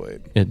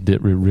translate.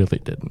 It really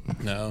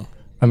didn't. No.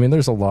 I mean,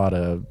 there's a lot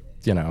of,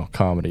 you know,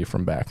 comedy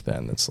from back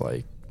then that's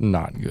like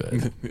not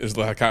good. There's a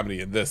lot of comedy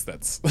in this.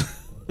 That's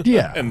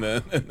Yeah. in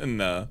the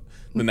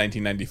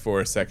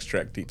 1994 Sex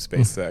Trek Deep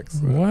Space Sex.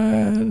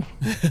 What?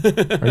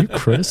 Are you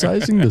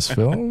criticizing this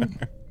film?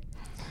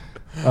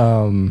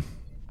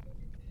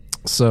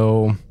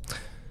 So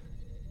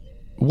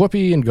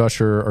Whoopi and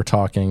Gusher are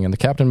talking, and the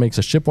captain makes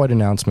a shipwide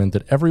announcement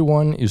that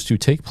everyone is to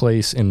take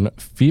place in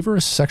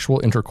feverish sexual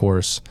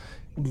intercourse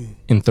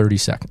in 30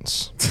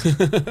 seconds.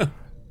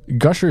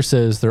 Gusher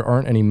says there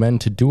aren't any men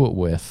to do it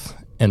with,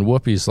 and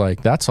Whoopi's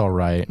like, that's all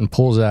right, and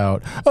pulls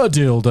out a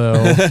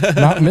dildo.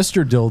 Not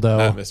Mr. Dildo.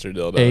 Not Mr.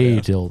 Dildo. A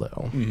yeah.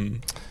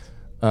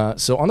 dildo.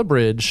 So on the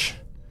bridge,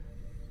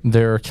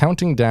 they're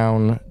counting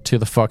down to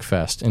the fuck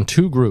fest, and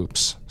two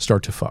groups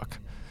start to fuck.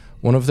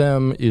 One of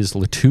them is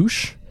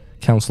Latouche,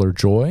 Counselor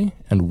Joy,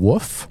 and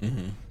Woof.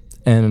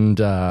 And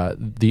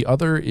the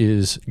other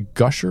is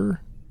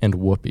Gusher and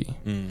Whoopi.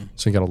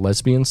 So you got a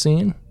lesbian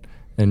scene,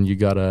 and you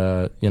got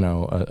a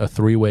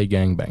three-way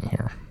gangbang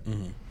here.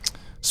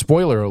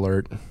 Spoiler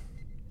alert,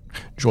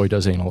 Joy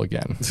does anal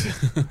again.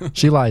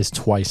 She lies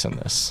twice in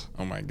this.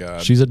 Oh my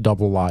god. She's a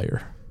double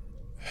liar.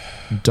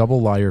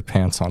 Double liar,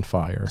 pants on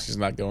fire. She's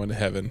not going to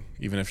heaven,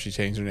 even if she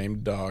changed her name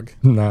to Dog.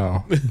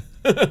 No.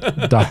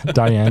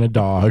 Diana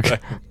Dog.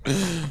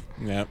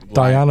 Yeah.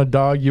 Diana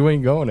Dog, you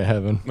ain't going to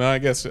heaven. No, I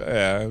guess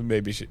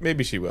maybe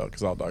she will,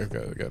 because all dogs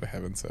go to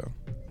heaven. So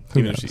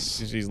even if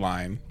she's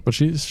lying, but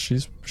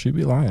she'd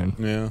be lying.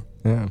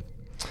 Yeah.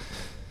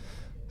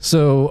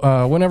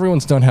 So when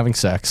everyone's done having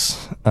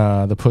sex,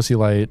 the pussy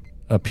light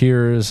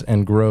appears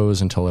and grows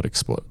until it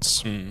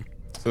explodes.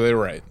 So they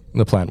were right.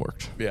 The plan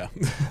worked. Yeah.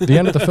 The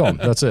end of the film.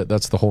 That's it.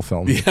 That's the whole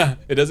film. Yeah.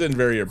 It does end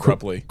very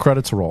abruptly.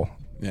 Credits roll.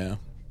 Yeah.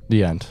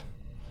 The end.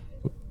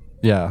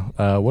 Yeah.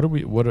 What do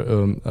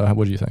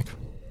you think?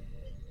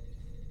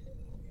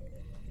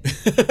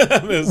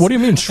 What do you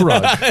mean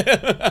shrug?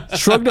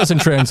 Shrug doesn't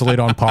translate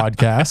on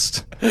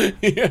podcast.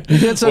 You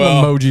can't send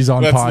emojis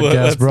on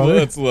podcast, brother.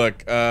 Let's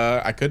look.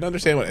 I couldn't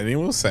understand what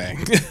anyone was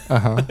saying.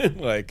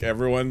 Like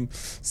everyone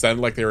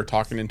sounded like they were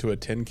talking into a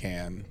tin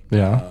can.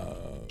 Yeah.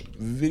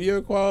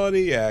 Video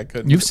quality, yeah, I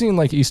couldn't. You've seen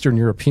like Eastern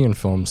European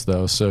films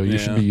though, so you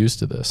should be used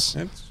to this.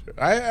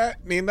 I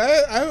mean,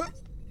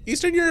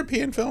 Eastern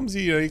European films,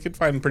 you could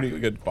find pretty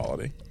good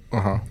quality.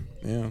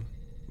 Yeah.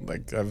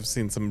 Like I've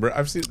seen like,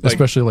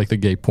 especially like the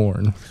gay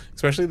porn.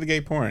 especially the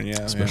gay porn.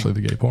 Yeah. Especially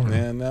the gay porn.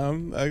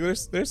 And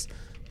there's a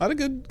lot of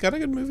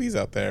good movies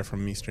out there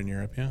from Eastern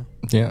Europe. Yeah.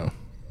 Yeah.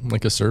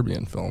 Like a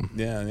Serbian film.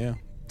 Yeah. Yeah.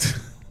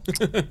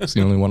 It's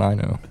the only one I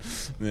know.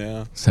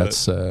 Yeah.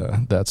 That's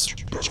That's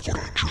what I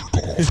jerk off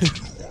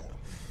to.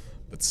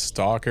 But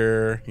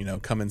Stalker,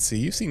 Come and See.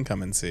 You've seen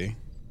Come and See,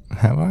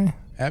 have I?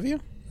 have you?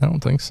 I don't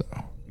think so.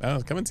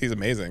 Oh, Come and See is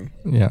amazing.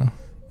 Yeah.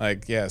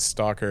 Like, yeah,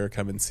 Stalker,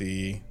 Come and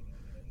See,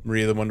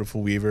 Maria the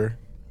Wonderful Weaver.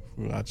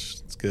 Watch,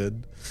 it's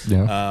good.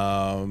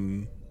 Yeah.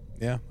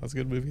 Yeah, that's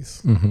good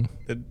movies. Mm-hmm.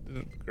 Did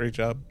a great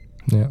job.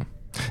 Yeah.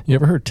 You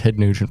ever heard Ted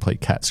Nugent play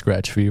Cat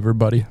Scratch Fever,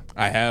 buddy?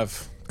 I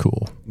have.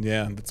 Cool.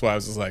 Yeah, that's why I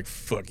was just like,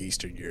 fuck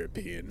Eastern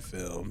European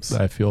films.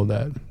 I feel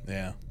that.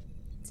 Yeah.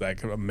 It's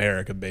like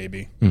America,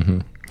 baby. Mm-hmm.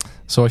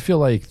 So I feel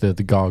like the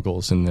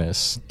goggles in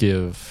this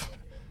give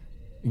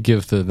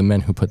the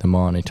men who put them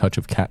on a touch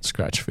of Cat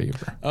Scratch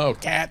Fever. Oh,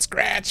 Cat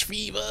Scratch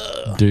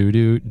Fever.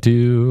 Do.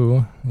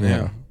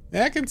 Yeah.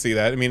 Yeah, I can see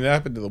that. I mean, it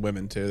happened to the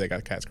women too. They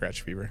got Cat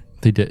Scratch Fever.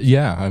 They did.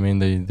 Yeah. I mean,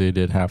 they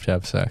did have to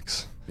have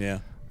sex. Yeah.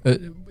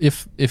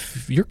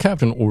 If your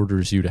captain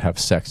orders you to have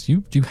sex,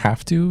 do you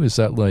have to? Is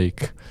that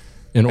like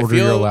in order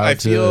you're allowed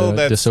to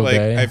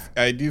disobey? Like,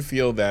 I do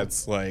feel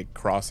that's like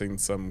crossing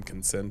some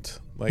consent.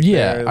 Like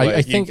yeah, there.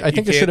 I think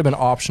it should have been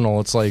optional.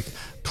 It's like,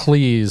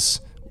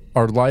 please,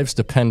 our lives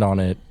depend on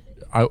it.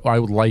 I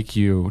would like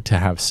you to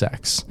have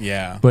sex.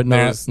 Yeah, but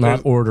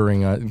not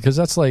ordering it, because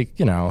that's like,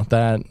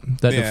 that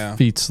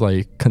defeats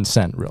like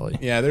consent, really.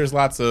 Yeah, there's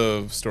lots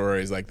of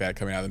stories like that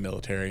coming out of the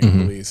military and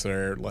police,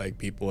 where like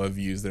people have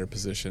used their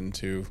position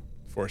to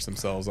force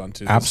themselves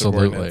onto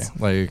absolutely.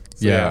 Like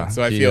so, yeah,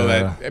 so I feel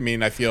that. I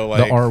mean, I feel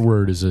like the R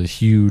word is a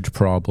huge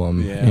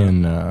problem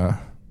in the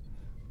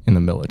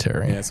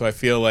military. Yeah, so I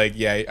feel like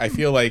I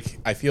feel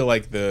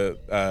like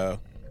the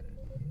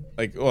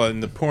well, in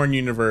the porn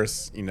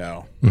universe,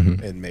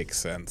 it makes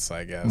sense,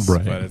 I guess.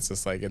 Right. But it's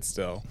just like, it's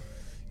still,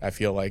 I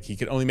feel like he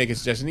could only make a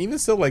suggestion. Even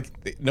still, like,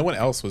 no one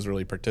else was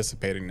really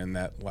participating in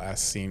that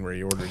last scene where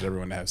he orders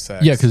everyone to have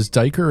sex. Yeah, because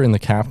Diker and the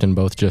captain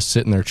both just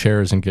sit in their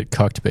chairs and get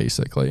cucked,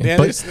 basically. Yeah,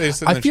 but they just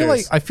sit in their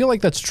chairs. I feel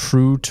like that's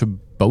true to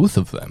both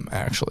of them,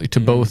 actually, to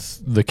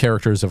both the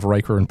characters of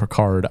Riker and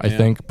Picard. I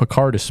think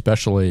Picard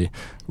especially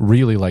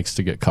really likes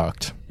to get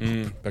cucked.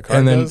 Picard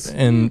and then does?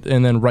 and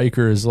then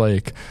Riker is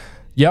like,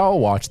 yeah, I'll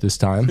watch this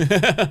time. He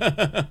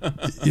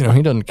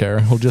doesn't care.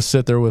 He'll just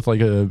sit there with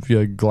like a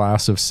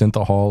glass of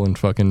synthahol and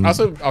fucking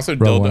also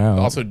roll Dildo, out.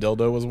 also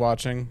Dildo was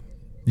watching.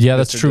 Yeah,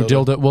 that's Mr. true.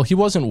 Dildo. Well, he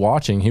wasn't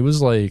watching. He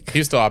was like, He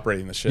was still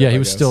operating the ship. yeah, he I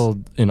was guess.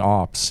 still in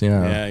ops.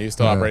 Yeah, he was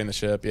still operating the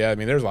ship. Yeah, I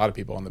mean, there's a lot of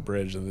people on the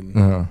bridge. And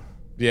then,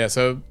 yeah,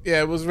 so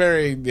yeah, it was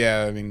very.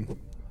 Yeah, I mean,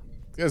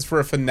 it was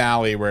for a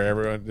finale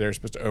where they're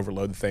supposed to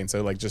overload the thing.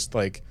 So like, just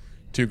like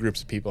two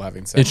groups of people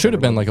having sex. It should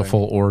have been like a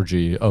full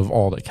orgy of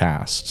all the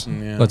cast.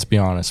 Yeah. Let's be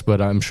honest, but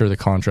I'm sure the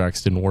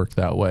contracts didn't work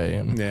that way.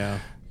 And Yeah.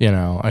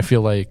 I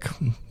feel like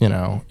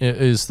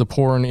as the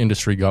porn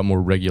industry got more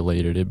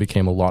regulated, it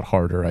became a lot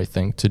harder, I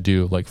think, to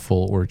do like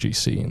full orgy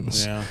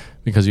scenes. Yeah.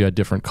 Because you had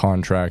different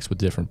contracts with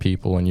different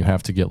people, and you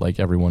have to get like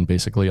everyone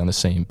basically on the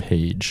same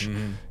page,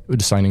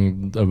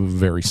 signing a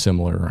very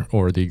similar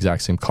or the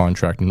exact same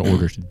contract in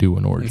order to do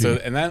an orgy.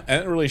 And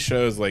that really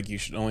shows like you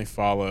should only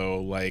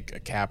follow like a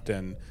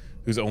captain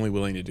who's only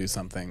willing to do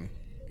something,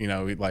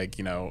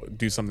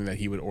 do something that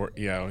he would,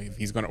 if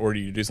he's going to order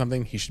you to do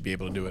something, he should be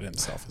able to do it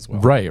himself as well.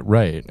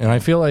 Right. And I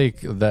feel like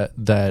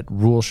that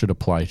rule should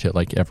apply to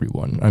like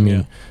everyone. I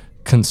mean,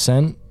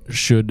 consent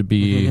should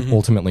be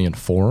ultimately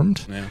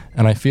informed. Yeah.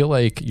 And I feel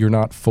like you're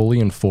not fully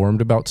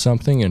informed about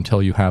something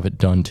until you have it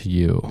done to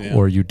you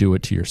or you do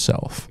it to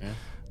yourself. Yeah.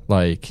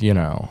 Like,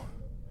 I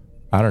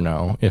don't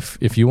know,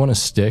 if you want to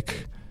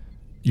stick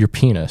your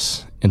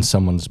penis in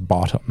someone's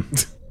bottom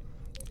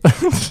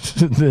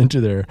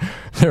into their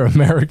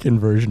American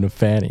version of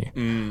fanny.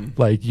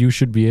 Like, you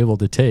should be able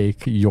to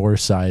take your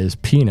size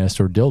penis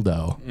or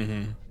dildo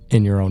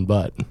in your own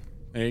butt.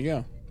 There you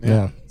go.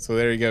 Yeah. So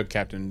there you go,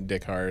 Captain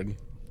Dick Hard.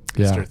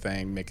 Yeah. Mr.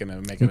 Thing making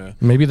a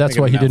maybe that's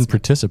why he didn't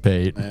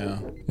participate. Yeah.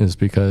 Is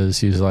because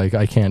he's like,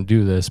 I can't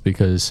do this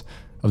because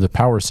of the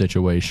power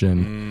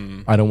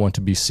situation. I don't want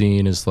to be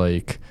seen as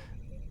like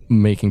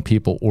making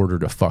people order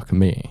to fuck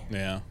me.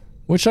 Yeah.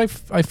 Which I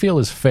feel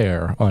is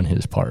fair on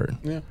his part.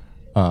 Yeah.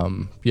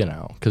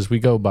 Because we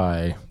go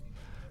by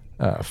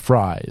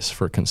fries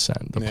for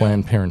consent, the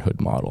Planned Parenthood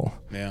model.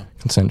 Yeah.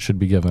 Consent should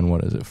be given,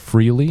 what is it,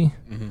 freely?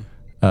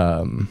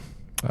 I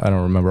don't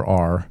remember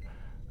R.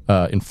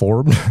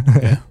 Informed.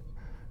 Yeah.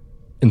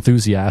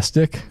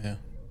 Enthusiastic. Yeah.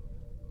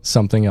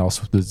 Something else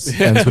that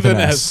ends with an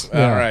S.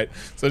 Yeah. All right.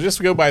 So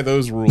just go by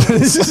those rules. The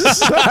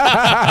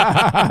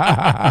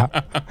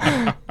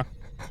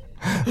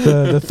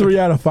 3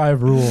 out of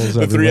 5 rules.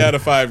 The 3 out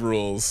of 5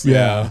 rules.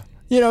 Yeah.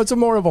 It's a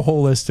more of a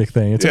holistic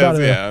thing. It's about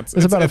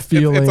a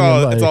feeling.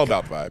 It's all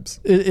about vibes.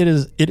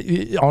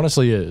 It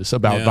honestly is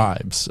about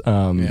vibes.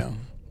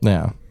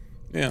 Yeah.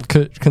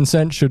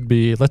 Consent should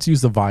be, let's use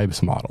the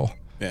vibes model.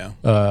 Yeah.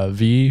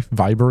 V,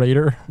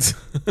 vibrator.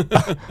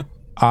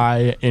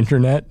 I,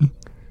 internet.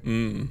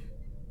 B,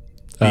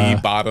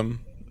 bottom.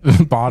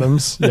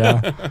 Bottoms,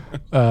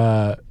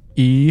 yeah.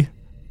 E,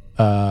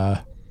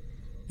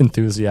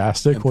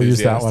 enthusiastic. We'll use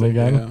that one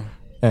again.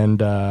 Yeah.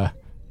 And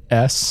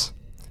S,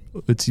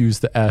 let's use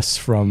the S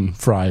from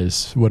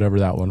Fries, whatever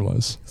that one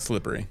was.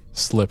 Slippery.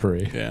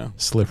 Slippery. Yeah.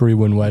 Slippery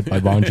When Wet by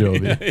Bon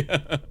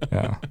Jovi.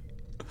 Yeah.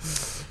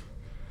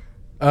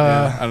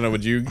 I don't know.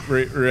 Would you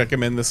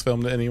recommend this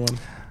film to anyone?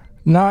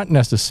 Not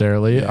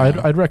necessarily.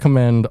 Yeah. I'd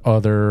recommend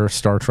other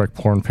Star Trek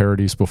porn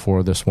parodies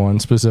before this one,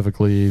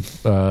 specifically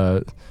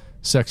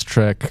Sex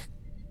Trek,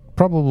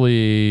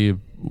 probably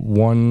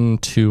 1,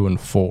 2, and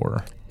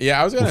 4. Yeah,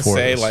 I was gonna Before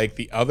say this. like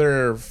the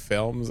other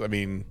films. I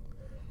mean,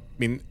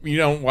 you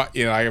don't want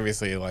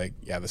obviously like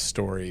the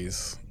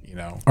stories.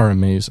 Are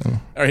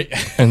amazing. All right.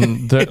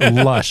 And they're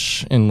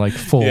lush and like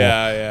full.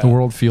 Yeah. The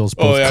world feels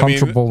both yeah, I mean-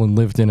 comfortable and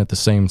lived in at the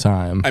same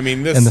time. I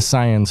mean, this. And the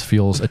science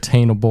feels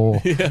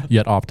attainable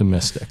yet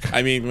optimistic.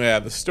 I mean,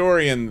 the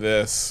story in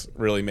this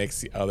really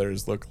makes the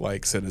others look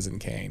like Citizen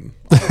Kane.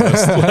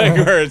 Almost. Like,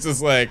 where it's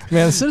just like.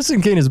 Man,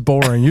 Citizen Kane is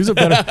boring. Use a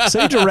better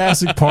say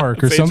Jurassic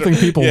Park or Say something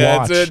people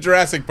watch. It's a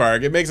Jurassic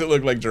Park. It makes it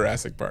look like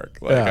Jurassic Park.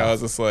 Like Yeah. I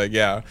was just like,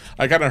 I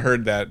kind of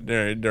heard that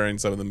during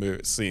some of the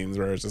scenes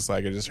where it's just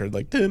like I just heard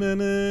like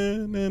na-na-na,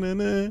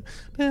 na-na-na.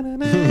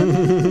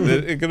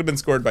 It could have been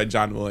scored by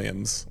John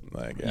Williams.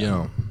 Like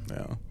yeah.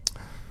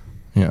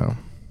 Yeah.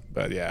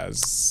 But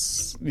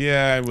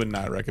I would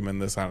not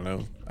recommend this. I don't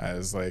know. I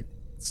was like,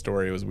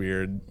 story was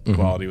weird,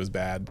 quality was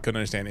bad. Couldn't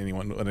understand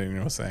what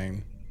anyone was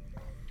saying.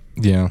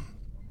 Yeah.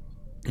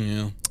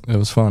 Yeah. It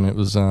was fun. It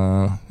was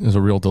a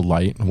real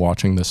delight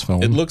watching this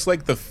film. It looks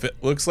like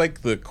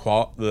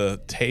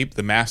the tape,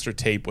 the master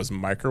tape, was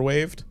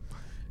microwaved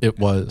It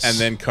was. and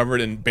then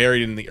covered and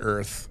buried in the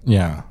earth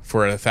yeah.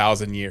 for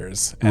 1,000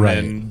 years, and Right.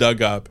 then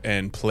dug up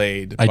and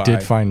played. I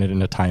did find it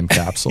in a time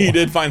capsule. You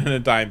did find it in a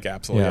time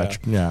capsule,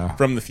 Yeah.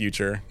 from the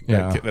future.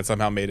 Yeah. that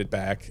somehow made it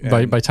back.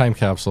 By time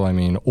capsule, I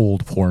mean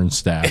old porn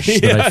stash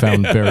that I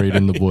found buried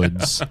in the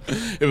woods.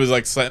 It was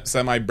like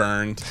semi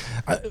burned.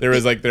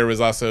 There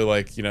was also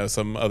like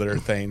some other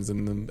things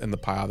in the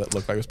pile that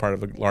looked like it was part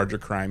of a larger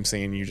crime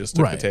scene. You just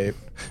took Right. the tape.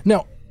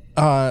 Now,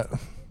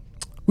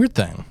 weird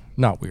thing.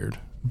 Not weird.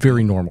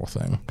 Very normal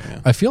thing. Yeah.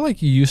 I feel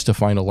like you used to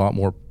find a lot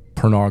more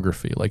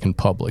pornography, like in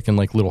public, and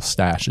like little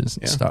stashes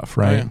and stuff,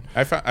 right?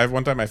 Oh, yeah.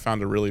 One time I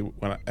found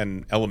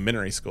in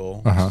elementary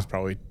school, which is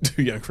probably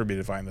too young for me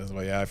to find this,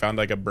 but I found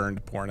like a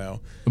burned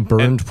porno.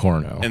 Burned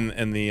porno.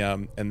 In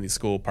the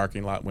school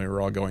parking lot when we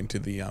were all going to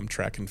the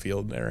track and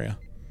field area.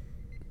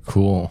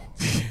 Cool.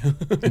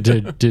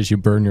 Did you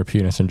burn your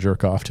penis and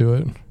jerk off to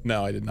it?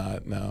 No, I did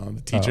not. No,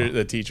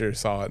 the teacher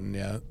saw it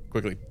and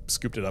quickly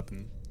scooped it up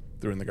and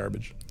threw it in the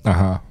garbage.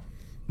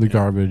 The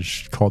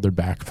garbage called their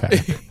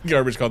backpack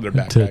Garbage called their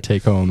backpack. to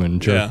take home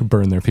and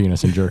burn their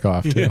penis and jerk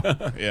off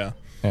to. Yeah.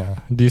 Yeah.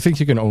 Do you think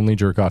you can only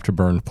jerk off to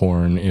burned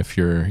porn if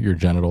your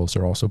genitals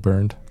are also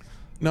burned?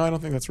 No, I don't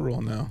think that's a rule.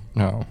 No.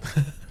 No.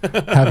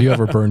 Have you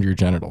ever burned your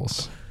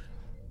genitals?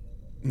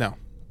 No.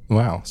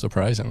 Wow,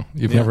 surprising.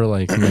 You've never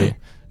like made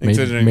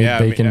Considering,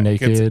 bacon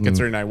naked. and-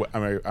 Considering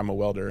I'm a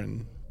welder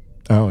and.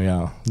 oh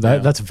yeah,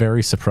 that's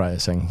very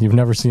surprising. You've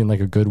never seen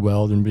like a good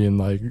weld and being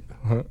like,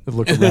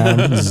 look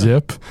around,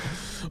 zip.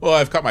 Well,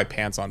 I've caught my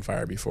pants on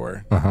fire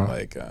before.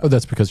 Like. Oh,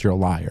 that's because you're a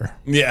liar.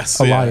 Yes.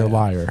 A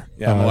liar.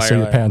 Yeah, I'm a liar, so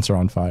your liar. pants are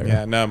on fire.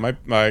 Yeah, no,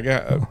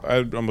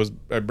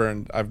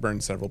 I've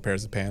burned several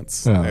pairs of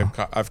pants. Yeah.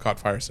 I've caught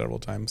fire several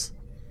times.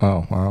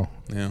 Oh wow,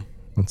 Yeah.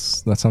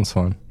 that sounds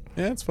fun.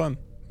 Yeah, it's fun.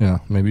 Yeah,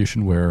 maybe you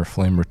should wear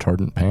flame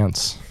retardant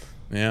pants.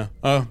 Yeah.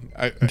 Oh,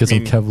 Get some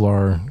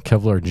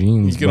Kevlar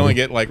jeans. You can only buddy.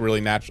 get like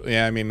really natural.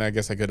 Yeah, I mean, I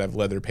guess I could have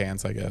leather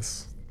pants. I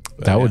guess.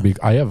 But, That would be.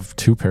 I have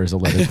 2 pairs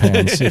of leather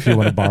pants. If you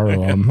want to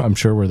borrow them, I'm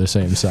sure we're the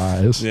same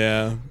size.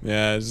 Yeah,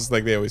 yeah. It's just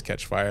like they always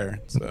catch fire.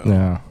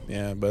 So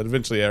Yeah. But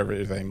eventually,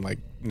 everything like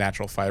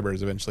natural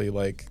fibers eventually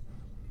like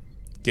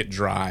get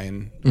dry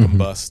and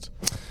Mm-hmm. combust.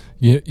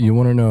 You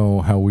want to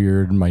know how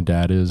weird my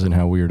dad is and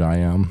how weird I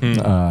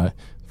am?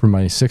 For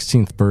my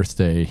 16th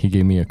birthday, he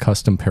gave me a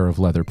custom pair of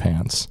leather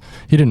pants.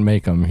 He didn't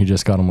make them. He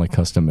just got them like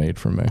custom made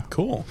for me.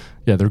 Cool.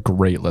 Yeah, they're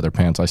great leather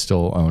pants. I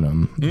still own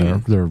them.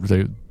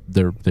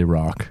 They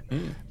rock.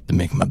 They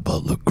make my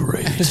butt look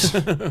great.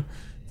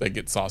 They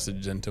get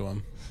sausage into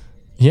them.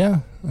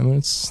 Yeah, I mean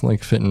it's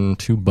like fitting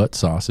 2 butt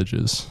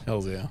sausages,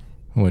 Hells yeah.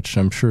 which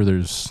I'm sure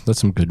that's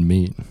some good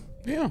meat.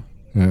 Yeah.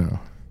 Yeah.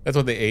 That's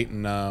what they ate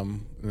in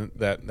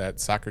that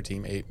soccer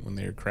team ate when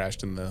they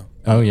crashed in the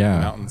Oh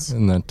yeah, mountains.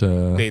 and that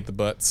They ate the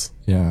butts.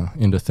 yeah,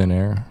 Into Thin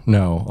Air.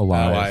 No,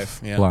 Alive.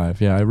 Alive, yeah. Alive.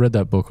 Yeah, I read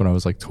that book when I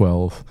was like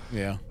 12,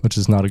 Yeah. which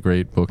is not a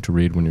great book to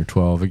read when you're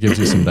 12. It gives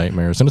you some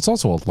nightmares, and it's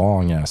also a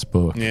long ass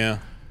book. Yeah.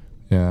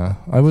 Yeah,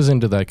 I was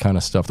into that kind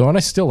of stuff though, and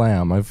I still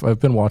am. I've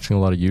been watching a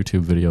lot of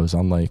YouTube videos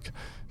on like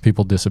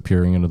people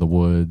disappearing into the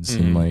woods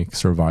and like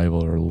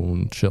survival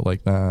and shit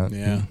like that.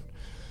 Yeah.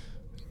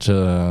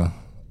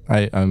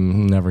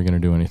 I'm never gonna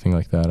do anything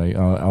like that.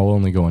 I'll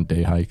only go on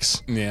day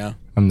hikes. Yeah.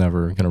 I'm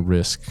never gonna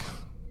risk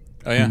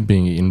Oh, yeah.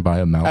 being eaten by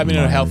a mountain Having a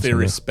lion or healthy something.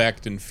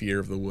 respect and fear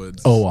of the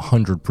woods. Oh,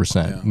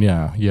 100%.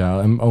 Yeah.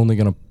 I'm only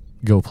gonna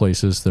go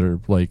places that are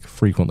like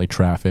frequently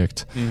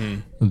trafficked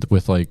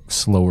with like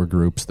slower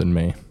groups than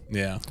me,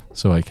 Yeah.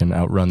 so I can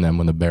outrun them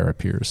when the bear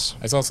appears.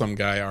 I saw some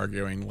guy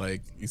arguing,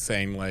 like, he's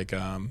saying, like,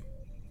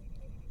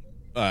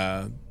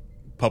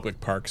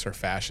 public parks are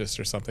fascist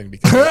or something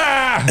because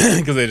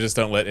because they just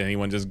don't let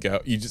anyone just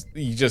go. You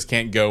just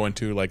can't go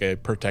into like a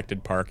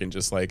protected park and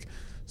just like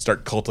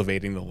start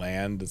cultivating the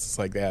land. It's just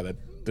like, yeah,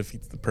 that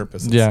defeats the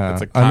purpose. It's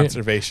like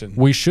conservation.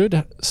 We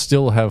should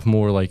still have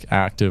more like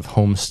active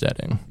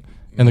homesteading,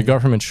 and the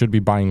government should be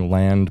buying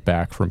land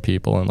back from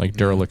people and like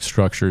derelict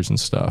structures and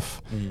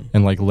stuff,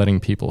 and like letting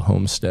people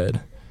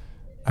homestead.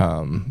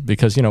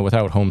 Because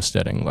without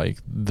homesteading, like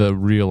the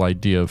real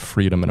idea of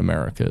freedom in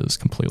America is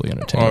completely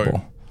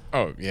unattainable.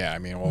 Oh yeah, I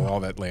mean, well,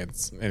 all that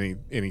land's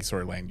any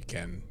sort of land you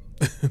can.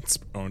 It's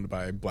owned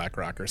by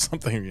BlackRock or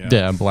something.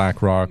 Yeah,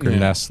 BlackRock or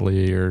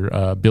Nestle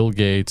or Bill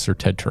Gates or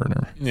Ted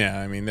Turner. Yeah,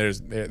 I mean,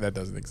 that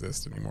doesn't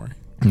exist anymore.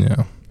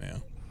 Yeah. Yeah.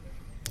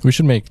 We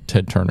should make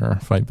Ted Turner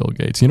fight Bill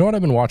Gates. You know what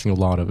I've been watching a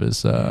lot of is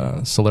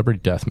Celebrity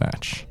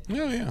Deathmatch.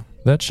 Oh yeah.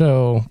 That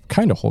show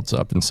kind of holds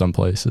up in some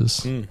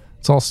places.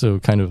 It's also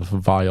kind of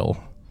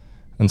vile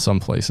in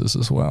some places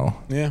as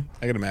well. Yeah,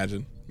 I can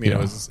imagine. I mean, it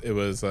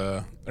was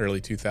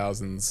early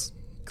 2000s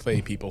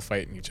clay people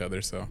fighting each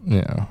other, so.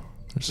 Yeah.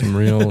 There's some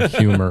real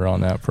humor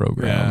on that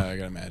program. Yeah, I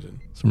can imagine.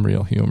 Some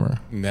real humor.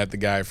 And had the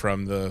guy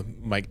from the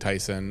Mike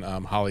Tyson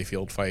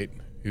Holyfield fight,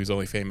 who's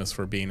only famous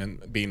for being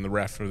the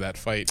ref for that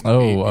fight.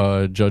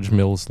 Judge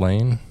Mills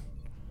Lane.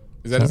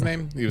 Is that his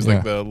name? He was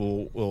like the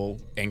little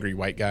angry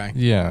white guy.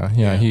 Yeah.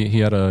 He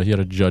had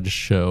a judge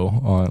show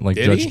on like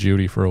Did Judge he?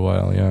 Judy for a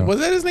while. Yeah. Was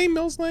that his name,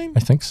 Mills Lane?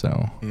 I think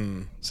so.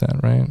 Is that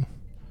right?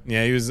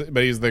 Yeah, he was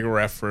the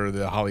ref for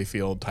the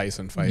Holyfield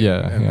Tyson fight.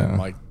 Yeah,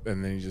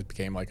 and then he just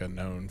became like a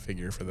known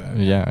figure for that.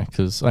 Yeah,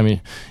 because I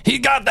mean, he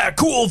got that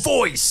cool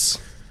voice.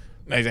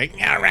 And he's like,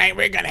 all right,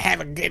 we're gonna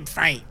have a good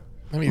fight.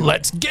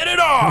 Let's get it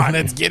on.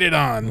 Let's get it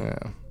on.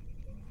 Yeah.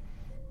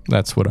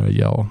 That's what I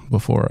yell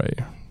before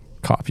I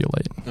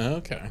copulate.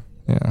 Okay.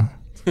 Yeah.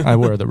 I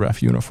wear the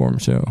ref uniform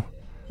too.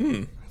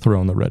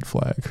 Throwing the red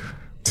flag.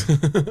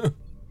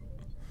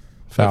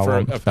 Foul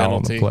on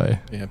the play.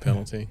 Yeah,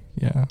 penalty.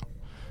 Yeah.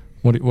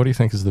 What do you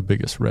think is the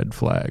biggest red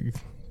flag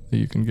that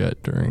you can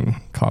get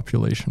during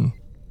copulation?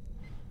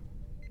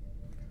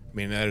 I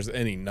mean, there's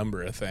any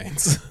number of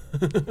things.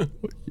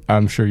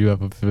 I'm sure you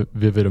have a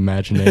vivid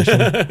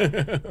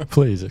imagination.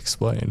 Please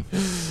explain.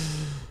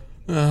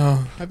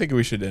 Oh, I think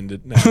we should end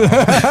it now.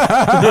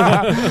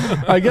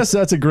 I guess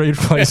that's a great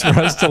place for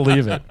us to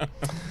leave it.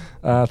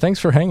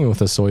 Thanks for hanging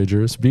with us,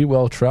 Soyagers. Be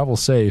well, travel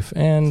safe,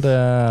 and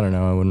I don't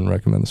know, I wouldn't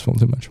recommend this film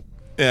too much.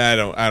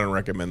 Yeah, I don't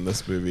recommend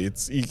this movie.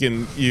 It's you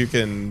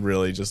can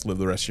really just live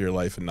the rest of your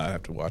life and not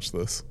have to watch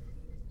this.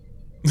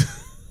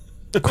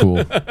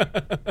 Cool.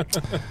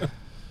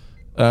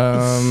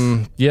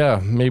 Yeah,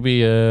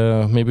 maybe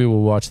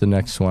we'll watch the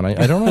next one.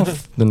 I don't know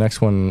if the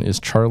next one is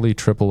Charlie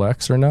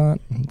XXX or not.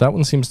 That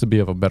one seems to be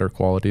of a better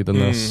quality than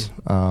this.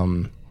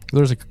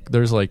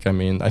 There's like, I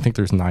mean, I think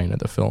there's 9 of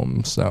the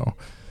films, so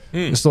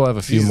we still have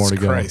a few more to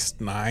go. Jesus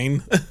Christ,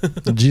 9?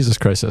 Jesus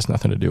Christ has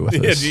nothing to do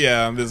with this.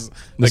 Yeah, this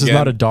is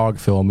not a dog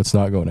film. It's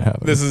not going to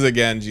heaven. This is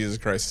again Jesus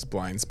Christ's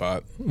blind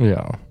spot.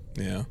 Yeah.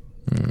 Yeah.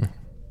 Do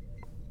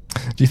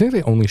you think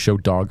they only show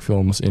dog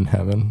films in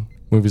heaven?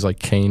 Movies like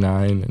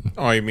K9 and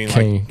you mean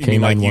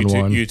like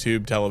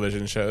YouTube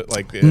television show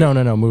like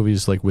No,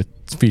 movies like with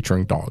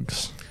featuring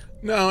dogs.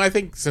 No, I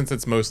think since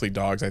it's mostly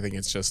dogs, I think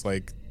it's just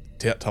like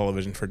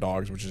television for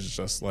dogs, which is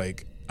just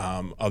like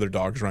other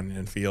dogs running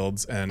in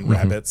fields and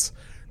rabbits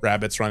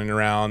running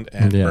around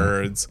and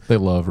birds. They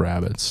love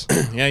rabbits.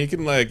 Yeah, you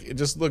can like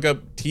just look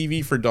up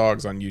TV for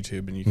dogs on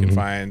YouTube and you can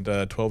find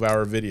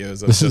 12-hour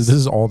videos of this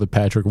is all that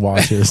Patrick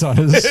watches on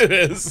his it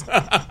is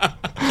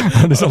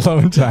on his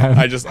alone time.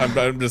 I'm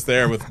just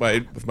there with my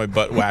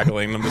butt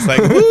waggling. I'm just like,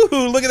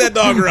 woo, look at that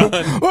dog run.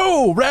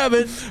 Oh,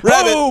 rabbit.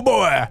 Oh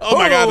boy. Oh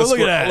my god, look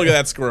at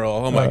that squirrel.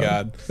 Oh my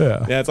god.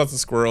 Yeah, it's lots of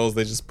squirrels.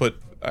 They just put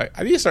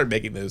I need to start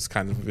making those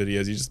kinds of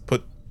videos. You just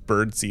put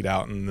bird seed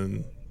out and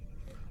then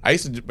I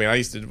used to do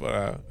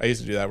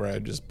that where I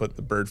would just put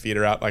the bird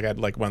feeder out. Like I had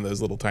like one of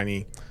those little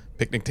tiny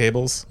picnic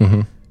tables,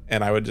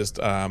 and I would just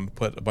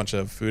put a bunch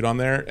of food on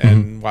there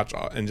and watch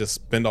and just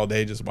spend all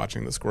day just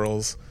watching the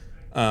squirrels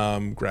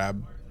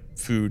grab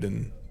food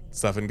and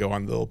stuff and go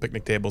on the little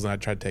picnic tables. And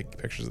I'd try to take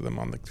pictures of them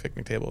on the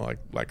picnic table,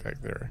 like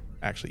they're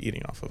actually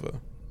eating off of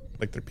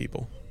like they're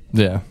people.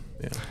 Yeah.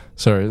 Yeah.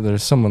 Sorry,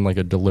 there's someone like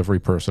a delivery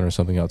person or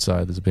something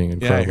outside that's being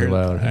incredibly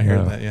loud. I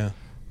heard that. Yeah.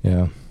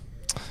 Yeah.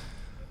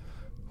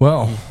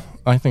 Well,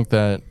 I think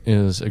that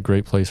is a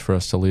great place for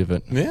us to leave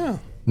it. Yeah.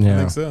 I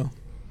think so.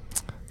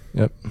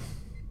 Yep.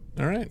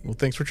 All right. Well,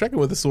 thanks for checking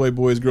with us, Soy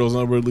Boys, Girls,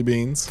 and Unworldly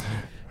Beans.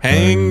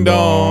 Hang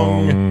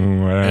dong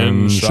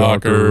and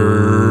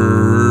shocker.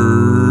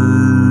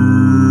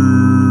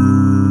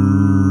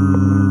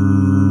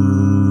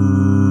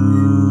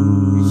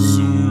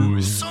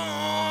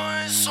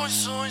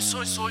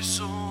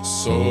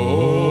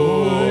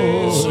 Soy.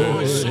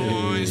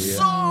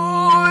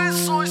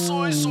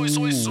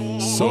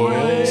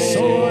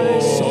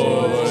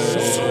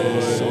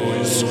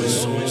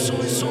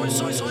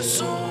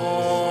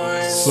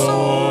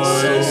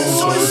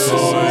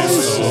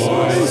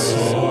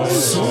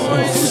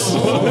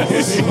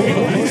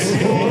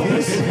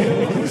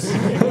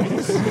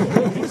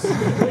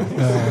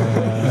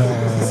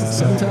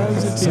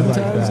 Sometimes it feels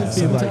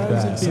like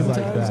that.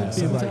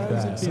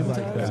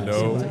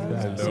 Hello.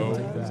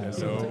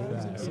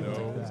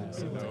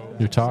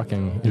 You're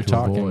talking. We're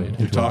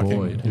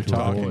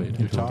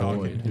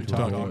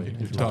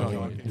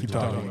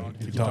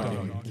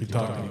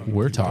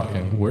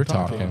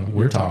talking.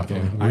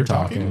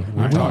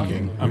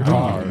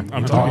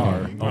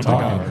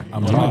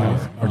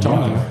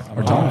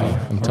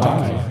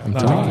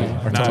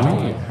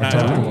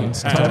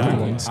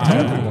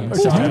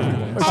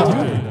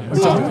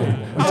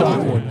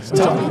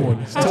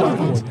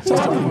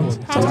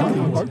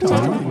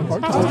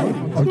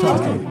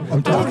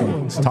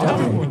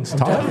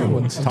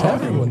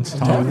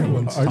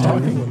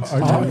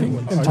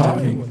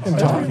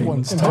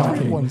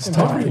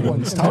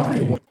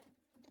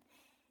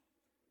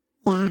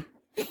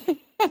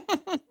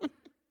 Yeah.